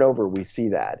over and over we see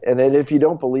that. And then if you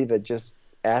don't believe it, just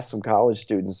ask some college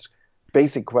students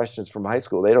basic questions from high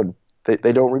school. They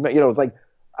don't remember. It's like,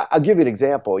 I'll give you an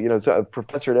example. So a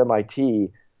professor at MIT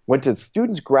went to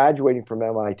students graduating from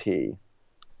MIT.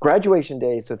 Graduation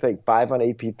day, so think 5 on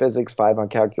AP Physics, 5 on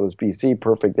Calculus BC,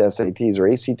 perfect SATs or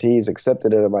ACTs,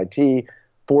 accepted at MIT,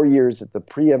 4 years at the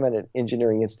preeminent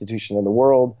engineering institution in the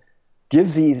world,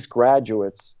 gives these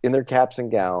graduates in their caps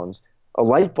and gowns a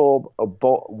light bulb,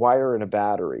 wire, and a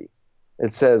battery.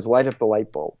 It says, light up the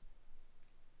light bulb.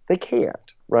 They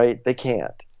can't, right? They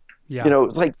can't. Yeah.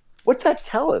 It's like, what's that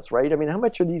tell us, right? I mean, how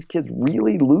much are these kids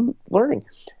really learning?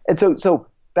 And so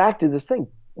back to this thing,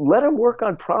 let them work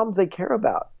on problems they care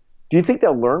about. Do you think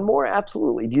they'll learn more?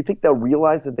 Absolutely. Do you think they'll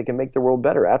realize that they can make the world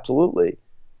better? Absolutely.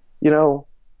 Do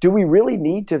we really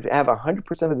need to have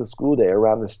 100% of the school day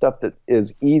around the stuff that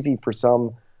is easy for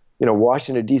some,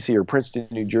 Washington, D.C. or Princeton,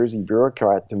 New Jersey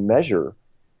bureaucrat to measure,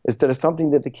 instead of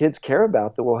something that the kids care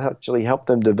about that will actually help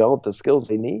them develop the skills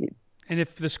they need? And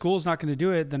if the school's not going to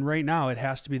do it, then right now it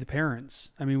has to be the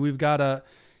parents. I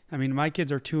mean, my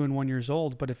kids are 2 and 1 years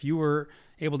old, but if you were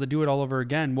able to do it all over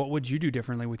again, what would you do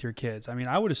differently with your kids? I mean,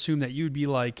 I would assume that you'd be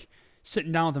like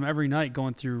sitting down with them every night,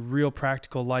 going through real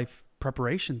practical life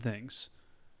preparation things.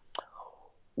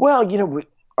 Well,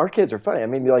 our kids are funny. I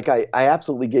mean, like I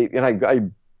absolutely gave,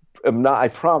 and I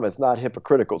promise, not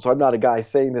hypocritical. So I'm not a guy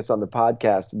saying this on the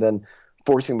podcast and then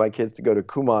forcing my kids to go to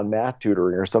Kumon math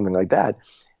tutoring or something like that.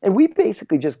 And we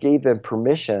basically just gave them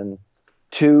permission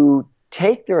to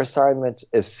take their assignments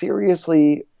as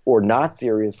seriously or not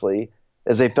seriously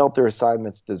as they felt their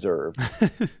assignments deserved.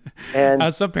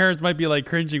 And some parents might be like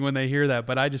cringing when they hear that,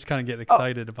 but I just kind of get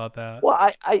excited about that. Well,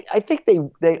 I think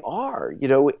they are,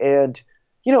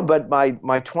 but my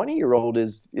 20-year-old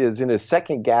is in his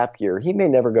second gap year. He may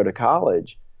never go to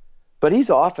college, but he's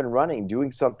off and running,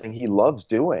 doing something he loves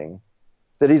doing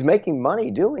that he's making money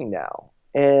doing now.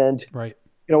 And right.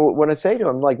 When I say to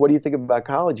him, like, what do you think about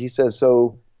college? He says,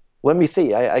 so let me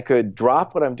see. I could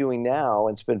drop what I'm doing now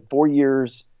and spend 4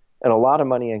 years and a lot of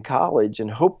money in college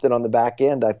and hope that on the back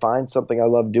end I find something I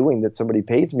love doing that somebody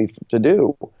pays me to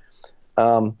do.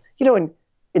 And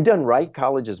done right,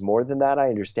 college is more than that. I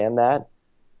understand that.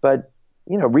 But,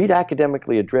 read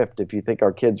Academically Adrift if you think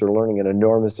our kids are learning an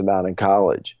enormous amount in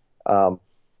college. The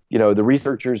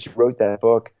researchers who wrote that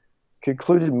book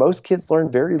concluded most kids learn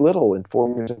very little in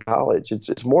 4 years in college.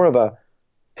 It's more of a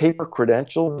paper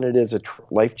credential than it is a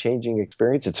life-changing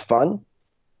experience. It's fun.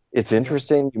 It's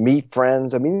interesting. You meet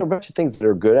friends. I mean, a bunch of things that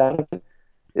are good at it.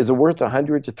 Is it worth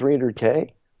 $100 to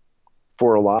 $300K?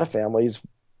 For a lot of families,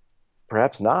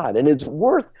 perhaps not. And it's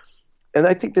worth, and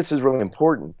I think this is really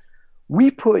important, we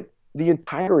put the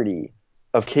entirety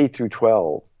of K through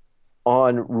 12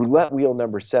 on roulette wheel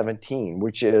number 17,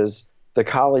 which is the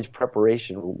college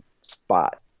preparation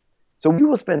spot. So we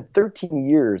will spend 13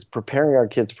 years preparing our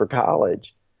kids for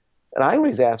college. And I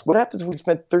always ask, what happens if we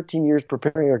spent 13 years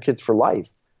preparing our kids for life?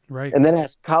 Right. And then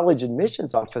ask college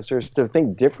admissions officers to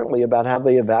think differently about how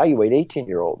they evaluate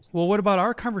 18-year-olds. Well, what about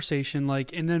our conversation?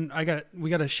 And then we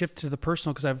got to shift to the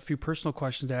personal, because I have a few personal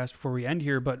questions to ask before we end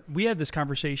here. But we had this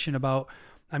conversation about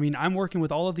I mean, I'm working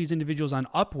with all of these individuals on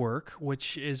Upwork,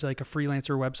 which is like a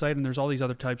freelancer website, and there's all these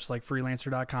other types like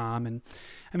freelancer.com. And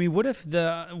I mean, what if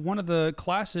one of the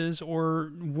classes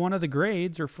or one of the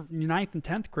grades or for ninth and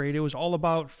 10th grade, it was all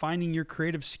about finding your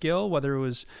creative skill, whether it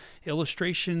was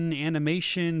illustration,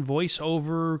 animation,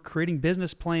 voiceover, creating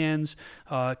business plans,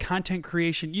 content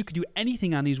creation. You could do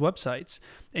anything on these websites,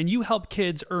 and you help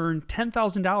kids earn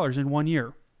 $10,000 in 1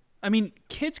 year. I mean,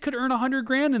 kids could earn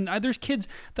 $100,000, and there's kids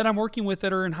that I'm working with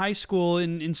that are in high school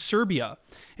in Serbia,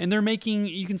 and they're making,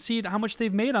 you can see how much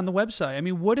they've made on the website. I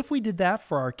mean, what if we did that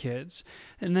for our kids?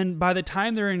 And then by the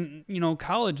time they're in,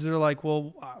 college, they're like,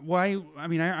 well, why? I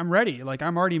mean, I'm ready. Like,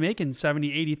 I'm already making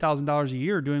 $70,000, $80,000 a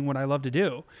year doing what I love to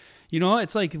do.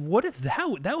 It's like, what if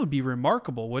that would be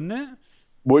remarkable, wouldn't it?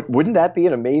 Wouldn't that be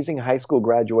an amazing high school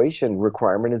graduation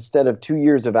requirement instead of 2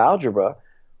 years of algebra,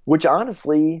 which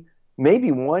honestly,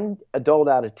 maybe one adult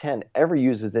out of 10 ever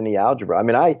uses any algebra. I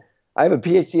mean, I have a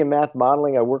PhD in math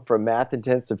modeling. I work for a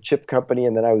math-intensive chip company,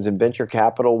 and then I was in venture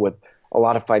capital with a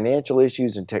lot of financial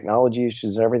issues and technology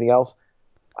issues and everything else.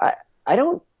 I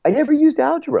never used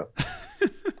algebra. I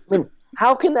mean,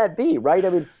 how can that be, right? I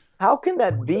mean, how can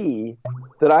that be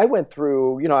that I went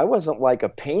through, I wasn't like a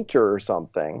painter or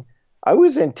something. I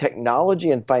was in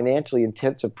technology and financially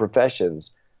intensive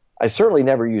professions. I certainly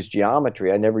never used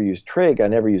geometry. I never used trig. I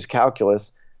never used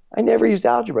calculus. I never used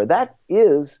algebra. That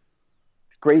is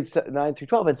grades 9 through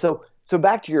 12. And so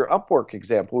back to your Upwork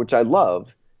example, which I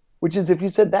love, which is if you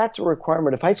said that's a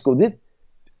requirement of high school,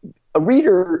 a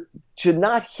reader should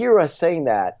not hear us saying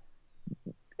that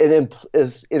and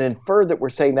infer that we're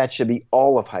saying that should be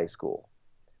all of high school.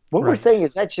 What we're saying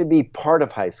is that should be part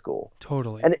of high school.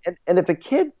 Totally. And if a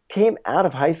kid came out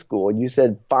of high school and you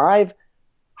said 5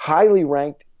 highly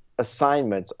ranked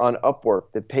assignments on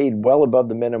Upwork that paid well above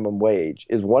the minimum wage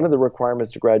is one of the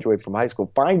requirements to graduate from high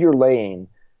school. Find your lane,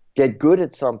 get good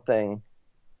at something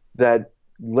that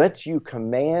lets you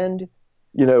command,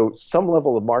 some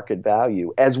level of market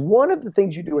value as one of the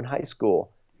things you do in high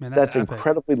school. Man, that's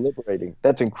incredibly liberating.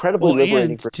 That's incredibly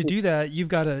liberating. And to do that,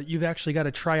 you've actually got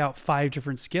to try out 5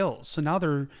 different skills. So now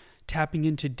they're tapping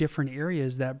into different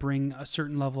areas that bring a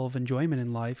certain level of enjoyment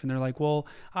in life. And they're like, well,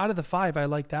 out of the 5, I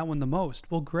like that one the most.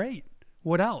 Well, great.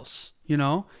 What else?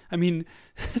 I mean,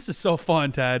 this is so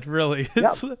fun, Ted, really.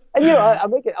 Yeah. And I'll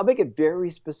make it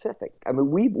very specific. I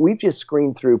mean, we've just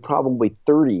screened through probably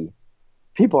 30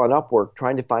 people on Upwork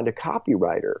trying to find a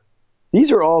copywriter.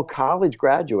 These are all college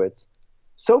graduates.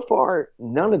 So far,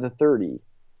 none of the 30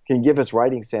 can give us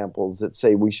writing samples that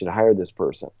say we should hire this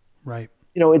person. Right.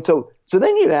 And so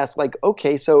then you'd ask, like,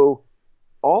 okay, so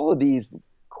all of these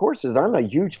courses, I'm a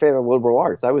huge fan of liberal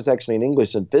arts. I was actually an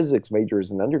English and physics major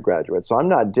as an undergraduate, so I'm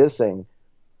not dissing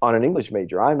on an English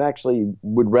major. I'm actually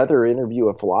would rather interview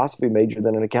a philosophy major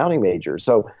than an accounting major.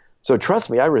 So trust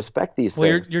me, I respect these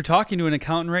things. You're talking to an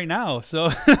accountant right now,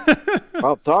 so.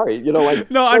 Oh, sorry.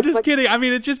 No, I'm just kidding. I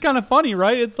mean, it's just kind of funny,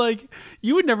 right? It's like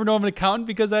you would never know I'm an accountant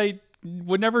because I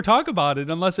would never talk about it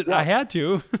unless I had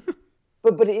to.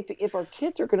 But if our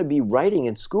kids are going to be writing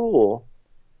in school,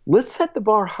 let's set the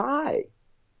bar high.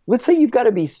 Let's say you've got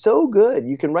to be so good,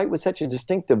 you can write with such a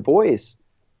distinctive voice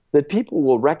that people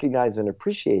will recognize and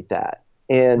appreciate that.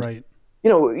 And right.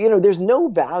 There's no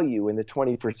value in the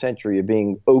 21st century of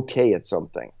being okay at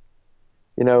something.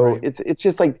 Right. It's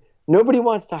just like nobody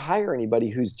wants to hire anybody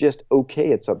who's just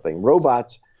okay at something.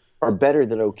 Robots are better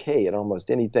than okay at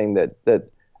almost anything that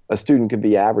a student could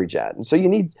be average at. And so you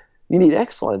need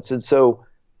excellence. And so,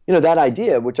 that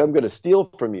idea, which I'm going to steal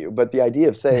from you, but the idea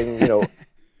of saying,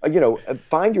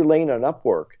 find your lane on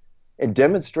Upwork and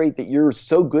demonstrate that you're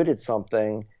so good at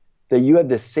something that you have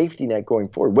this safety net going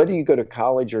forward. Whether you go to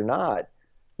college or not,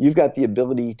 you've got the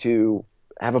ability to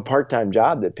have a part-time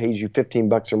job that pays you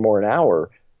 $15 or more an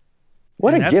hour.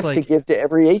 What a gift to give to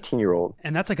every 18-year-old.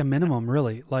 And that's like a minimum,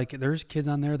 really. Like there's kids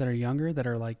on there that are younger that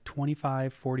are like $25,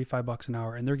 $45 an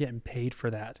hour, and they're getting paid for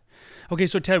that. Okay,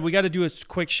 so Ted, we got to do a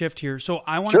quick shift here. So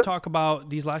I want to talk about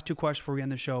these last 2 questions before we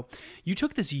end the show. You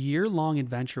took this year-long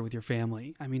adventure with your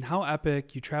family. I mean, how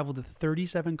epic. You traveled to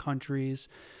 37 countries.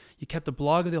 You kept a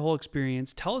blog of the whole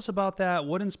experience. Tell us about that.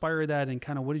 What inspired that, and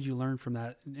kind of what did you learn from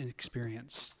that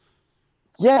experience?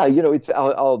 Yeah,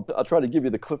 I'll try to give you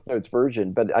the Cliff Notes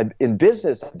version, but in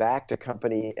business, I backed a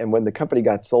company, and when the company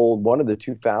got sold, one of the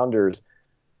 2 founders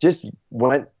just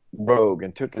went rogue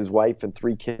and took his wife and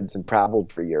 3 kids and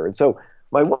traveled for a year. And so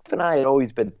my wife and I had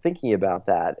always been thinking about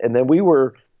that. And then we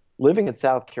were living in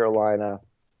South Carolina.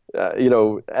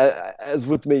 As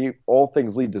with me, all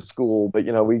things lead to school, but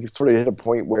we sort of hit a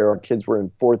point where our kids were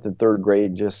in 4th and 3rd grade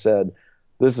and just said,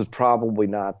 this is probably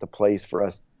not the place for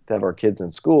us to have our kids in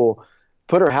school.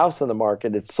 Put our house on the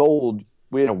market. It sold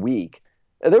in a week.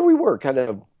 And there we were, kind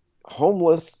of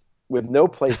homeless with no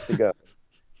place to go.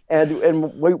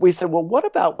 And we said, well, what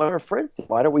about what our friends do?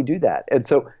 Why don't we do that? And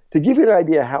so to give you an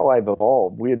idea how I've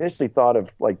evolved, we initially thought of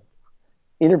like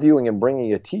interviewing and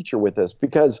bringing a teacher with us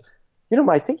because,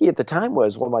 my thinking at the time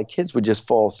was, well, my kids would just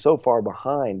fall so far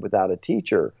behind without a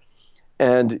teacher.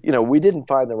 And, we didn't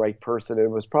find the right person.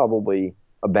 It was probably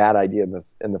a bad idea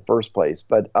in the first place.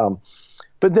 But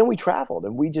then we traveled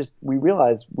and we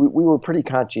realized we were pretty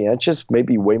conscientious,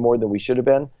 maybe way more than we should have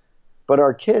been. But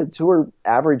our kids, who are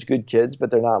average good kids,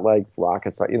 but they're not like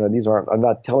rockets, I'm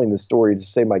not telling the story to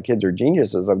say my kids are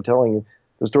geniuses. I'm telling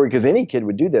the story because any kid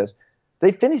would do this.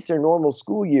 They finished their normal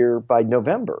school year by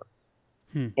November.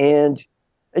 And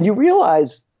you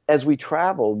realize as we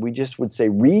traveled, we just would say,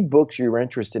 read books you're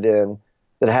interested in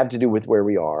that have to do with where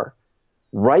we are,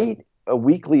 write a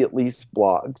weekly at least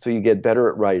blog so you get better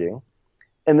at writing.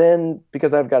 And then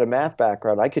because I've got a math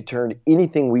background, I could turn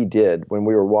anything we did when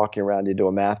we were walking around into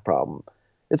a math problem.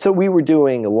 And so we were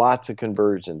doing lots of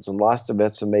conversions and lots of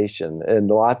estimation and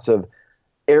lots of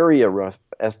rough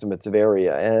estimates of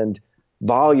area and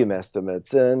volume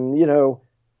estimates and,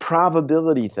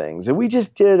 probability things. And we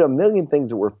just did a million things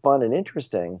that were fun and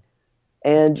interesting.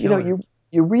 And,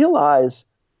 you realize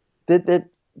that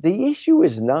the issue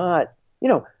is not,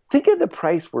 think of the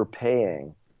price we're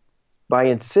paying by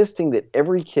insisting that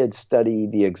every kid study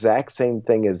the exact same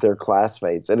thing as their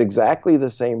classmates at exactly the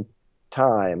same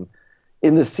time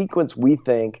in the sequence we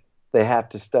think they have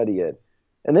to study it.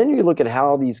 And then you look at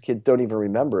how these kids don't even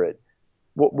remember it.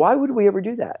 Why would we ever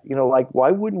do that? Why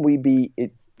wouldn't we be...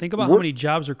 Think about how many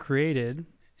jobs are created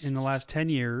in the last 10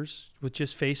 years with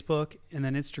just Facebook and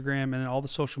then Instagram and then all the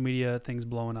social media things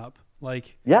blowing up.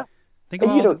 Yeah. Think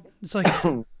about it's like...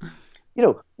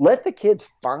 let the kids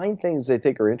find things they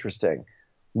think are interesting.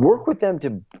 Work with them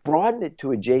to broaden it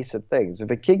to adjacent things.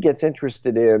 If a kid gets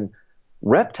interested in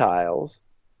reptiles,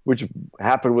 which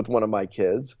happened with one of my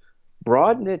kids,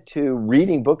 broaden it to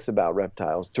reading books about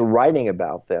reptiles, to writing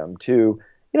about them, to,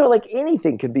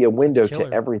 anything could be a window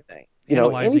to everything.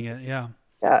 Analyzing it, yeah.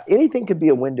 Yeah, anything could be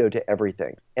a window to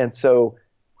everything. And so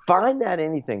find that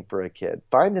anything for a kid.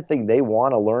 Find the thing they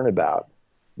want to learn about.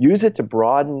 Use it to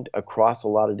broaden across a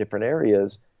lot of different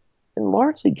areas and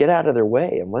largely get out of their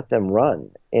way and let them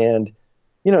run. And,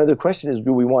 the question is,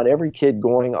 do we want every kid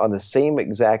going on the same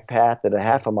exact path at a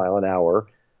half a mile an hour,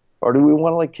 or do we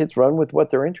want to let kids run with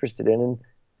what they're interested in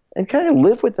and kind of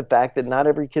live with the fact that not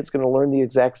every kid's going to learn the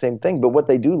exact same thing, but what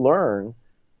they do learn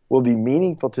will be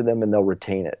meaningful to them and they'll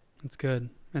retain it. That's good.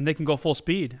 And they can go full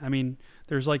speed. I mean,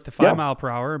 there's like the 5 mile per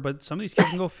hour, but some of these kids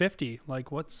can go 50.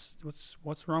 Like what's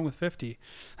wrong with 50?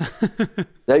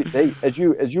 they as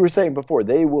you were saying before,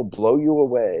 they will blow you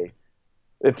away.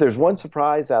 If there's one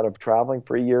surprise out of traveling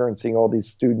for a year and seeing all these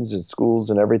students in schools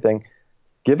and everything,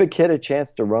 give a kid a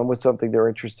chance to run with something they're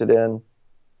interested in.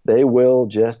 They will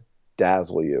just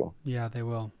dazzle you. Yeah, they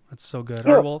will. That's so good.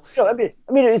 I mean,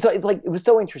 it's like it was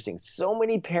so interesting. So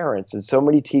many parents and so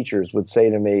many teachers would say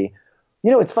to me,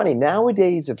 it's funny,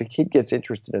 nowadays, if a kid gets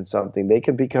interested in something, they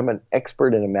can become an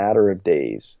expert in a matter of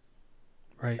days.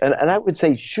 Right. And I would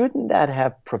say, shouldn't that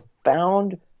have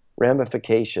profound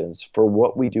ramifications for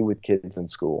what we do with kids in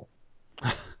school?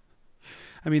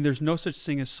 I mean, there's no such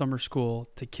thing as summer school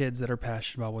to kids that are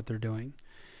passionate about what they're doing.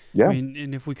 Yeah. I mean,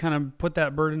 and if we kind of put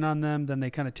that burden on them, then they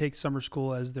kind of take summer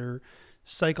school as their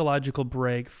psychological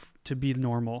break to be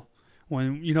normal.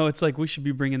 When, it's like we should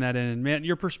be bringing that in. And man,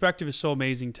 your perspective is so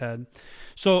amazing, Ted.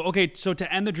 So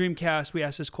to end the Dreamcast, we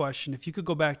asked this question. If you could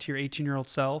go back to your 18-year-old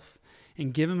self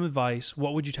and give him advice,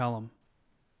 what would you tell him?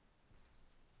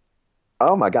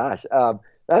 Oh my gosh. I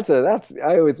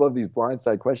always love these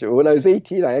blindside questions. When I was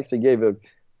 18, I actually gave an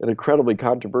incredibly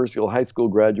controversial high school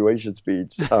graduation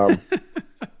speech. But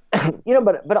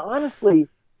honestly,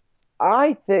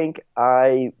 I think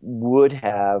I would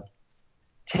have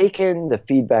taken the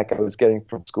feedback I was getting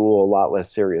from school a lot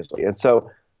less seriously. And so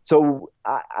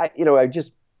I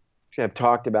just have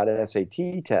talked about an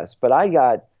SAT test, but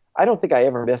I don't think I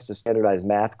ever missed a standardized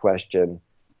math question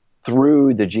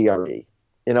through the GRE.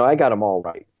 I got them all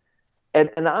right. And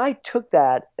I took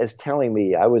that as telling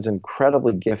me I was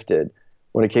incredibly gifted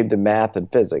when it came to math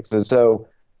and physics. And so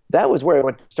that was where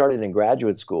I started in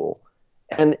graduate school.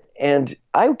 And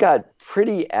I got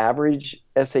pretty average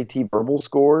SAT verbal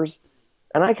scores.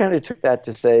 And I kind of took that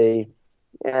to say,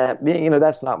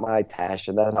 that's not my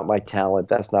passion. That's not my talent.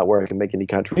 That's not where I can make any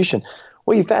contribution.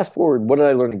 Well, you fast forward, what did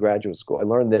I learn in graduate school? I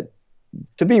learned that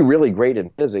to be really great in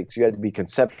physics, you had to be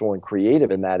conceptual and creative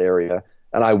in that area.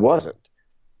 And I wasn't.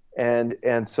 And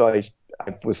so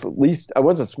I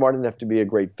wasn't smart enough to be a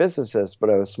great physicist, but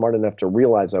I was smart enough to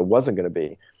realize I wasn't going to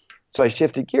be. So I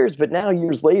shifted gears, but now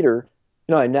years later,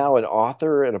 I'm now an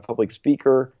author and a public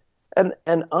speaker.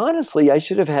 And honestly, I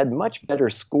should have had much better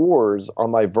scores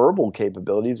on my verbal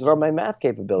capabilities than on my math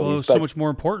Well, capabilities. it's so much more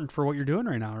important for what you're doing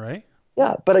right now, right?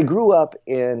 Yeah, but I grew up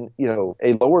in,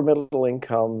 a lower middle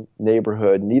income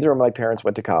neighborhood. Neither of my parents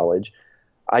went to college.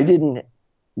 I didn't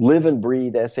live and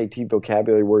breathe SAT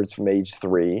vocabulary words from age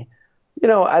 3.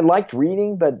 I liked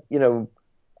reading, but,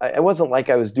 I wasn't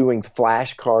like I was doing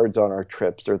flashcards on our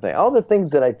trips or things. All the things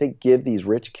that I think give these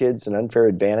rich kids an unfair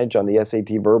advantage on the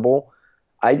SAT verbal,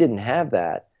 I didn't have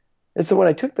that. And so when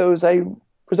I took those, I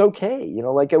was okay. You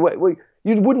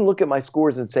wouldn't look at my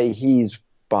scores and say he's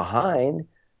behind.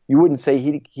 You wouldn't say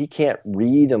he can't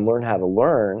read and learn how to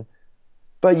learn.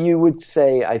 But you would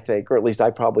say, I think, or at least I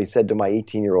probably said to my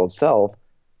 18-year-old self,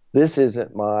 this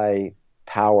isn't my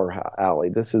power alley.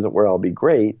 This isn't where I'll be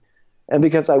great. And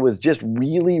because I was just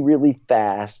really, really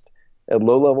fast at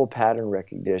low-level pattern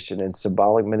recognition and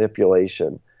symbolic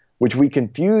manipulation, which we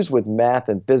confuse with math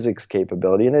and physics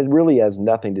capability, and it really has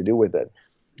nothing to do with it.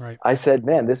 Right. I said,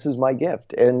 man, this is my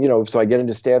gift. And, so I get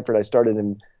into Stanford. I started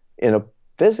in a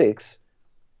physics.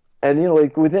 And,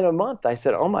 within a month, I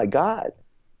said, oh, my God,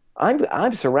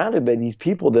 I'm surrounded by these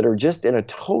people that are just in a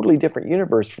totally different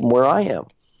universe from where I am.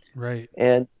 Right.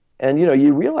 And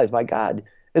you realize, my God,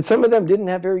 and some of them didn't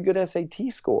have very good SAT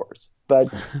scores,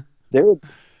 but they're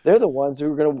the ones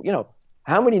who are going to,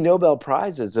 how many Nobel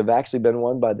Prizes have actually been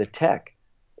won by the tech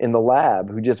in the lab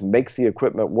who just makes the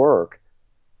equipment work,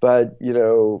 but,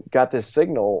 got this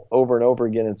signal over and over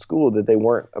again in school that they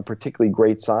weren't a particularly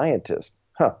great scientist.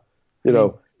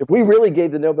 If we really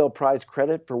gave the Nobel Prize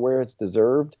credit for where it's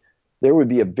deserved, there would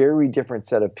be a very different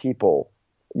set of people,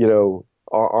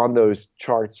 on those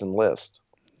charts and lists.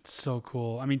 So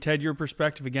cool. I mean, Ted, your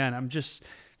perspective again,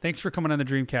 thanks for coming on the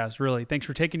Dreamcast. Really. Thanks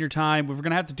for taking your time. We're going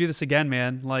to have to do this again,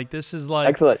 man. This is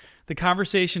excellent. The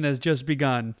conversation has just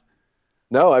begun.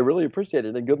 No, I really appreciate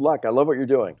it. And good luck. I love what you're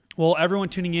doing. Well, everyone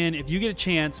tuning in, if you get a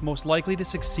chance, Most Likely to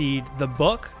Succeed, the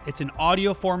book, it's in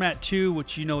audio format too,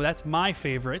 which, that's my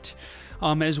favorite.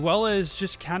 As well as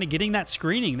just kind of getting that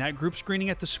screening, that group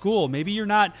screening at the school. Maybe you're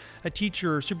not a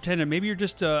teacher or superintendent. Maybe you're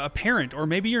just a parent, or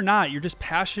maybe you're not. You're just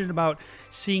passionate about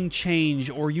seeing change,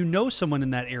 or someone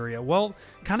in that area. Well,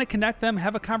 kind of connect them,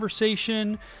 have a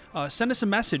conversation, send us a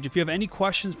message. If you have any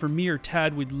questions for me or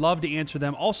Ted, we'd love to answer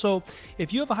them. Also,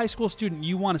 if you have a high school student,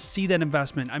 you want to see that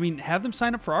investment, have them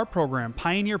sign up for our program,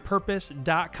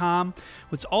 pioneerpurpose.com.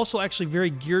 It's also actually very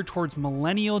geared towards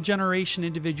millennial generation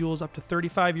individuals up to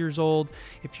 35 years old.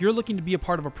 If you're looking to be a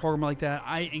part of a program like that,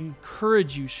 I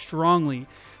encourage you strongly,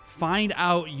 find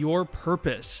out your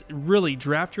purpose. Really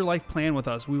draft your life plan with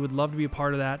us. We would love to be a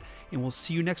part of that, and we'll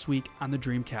see you next week on the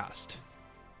Dreamcast.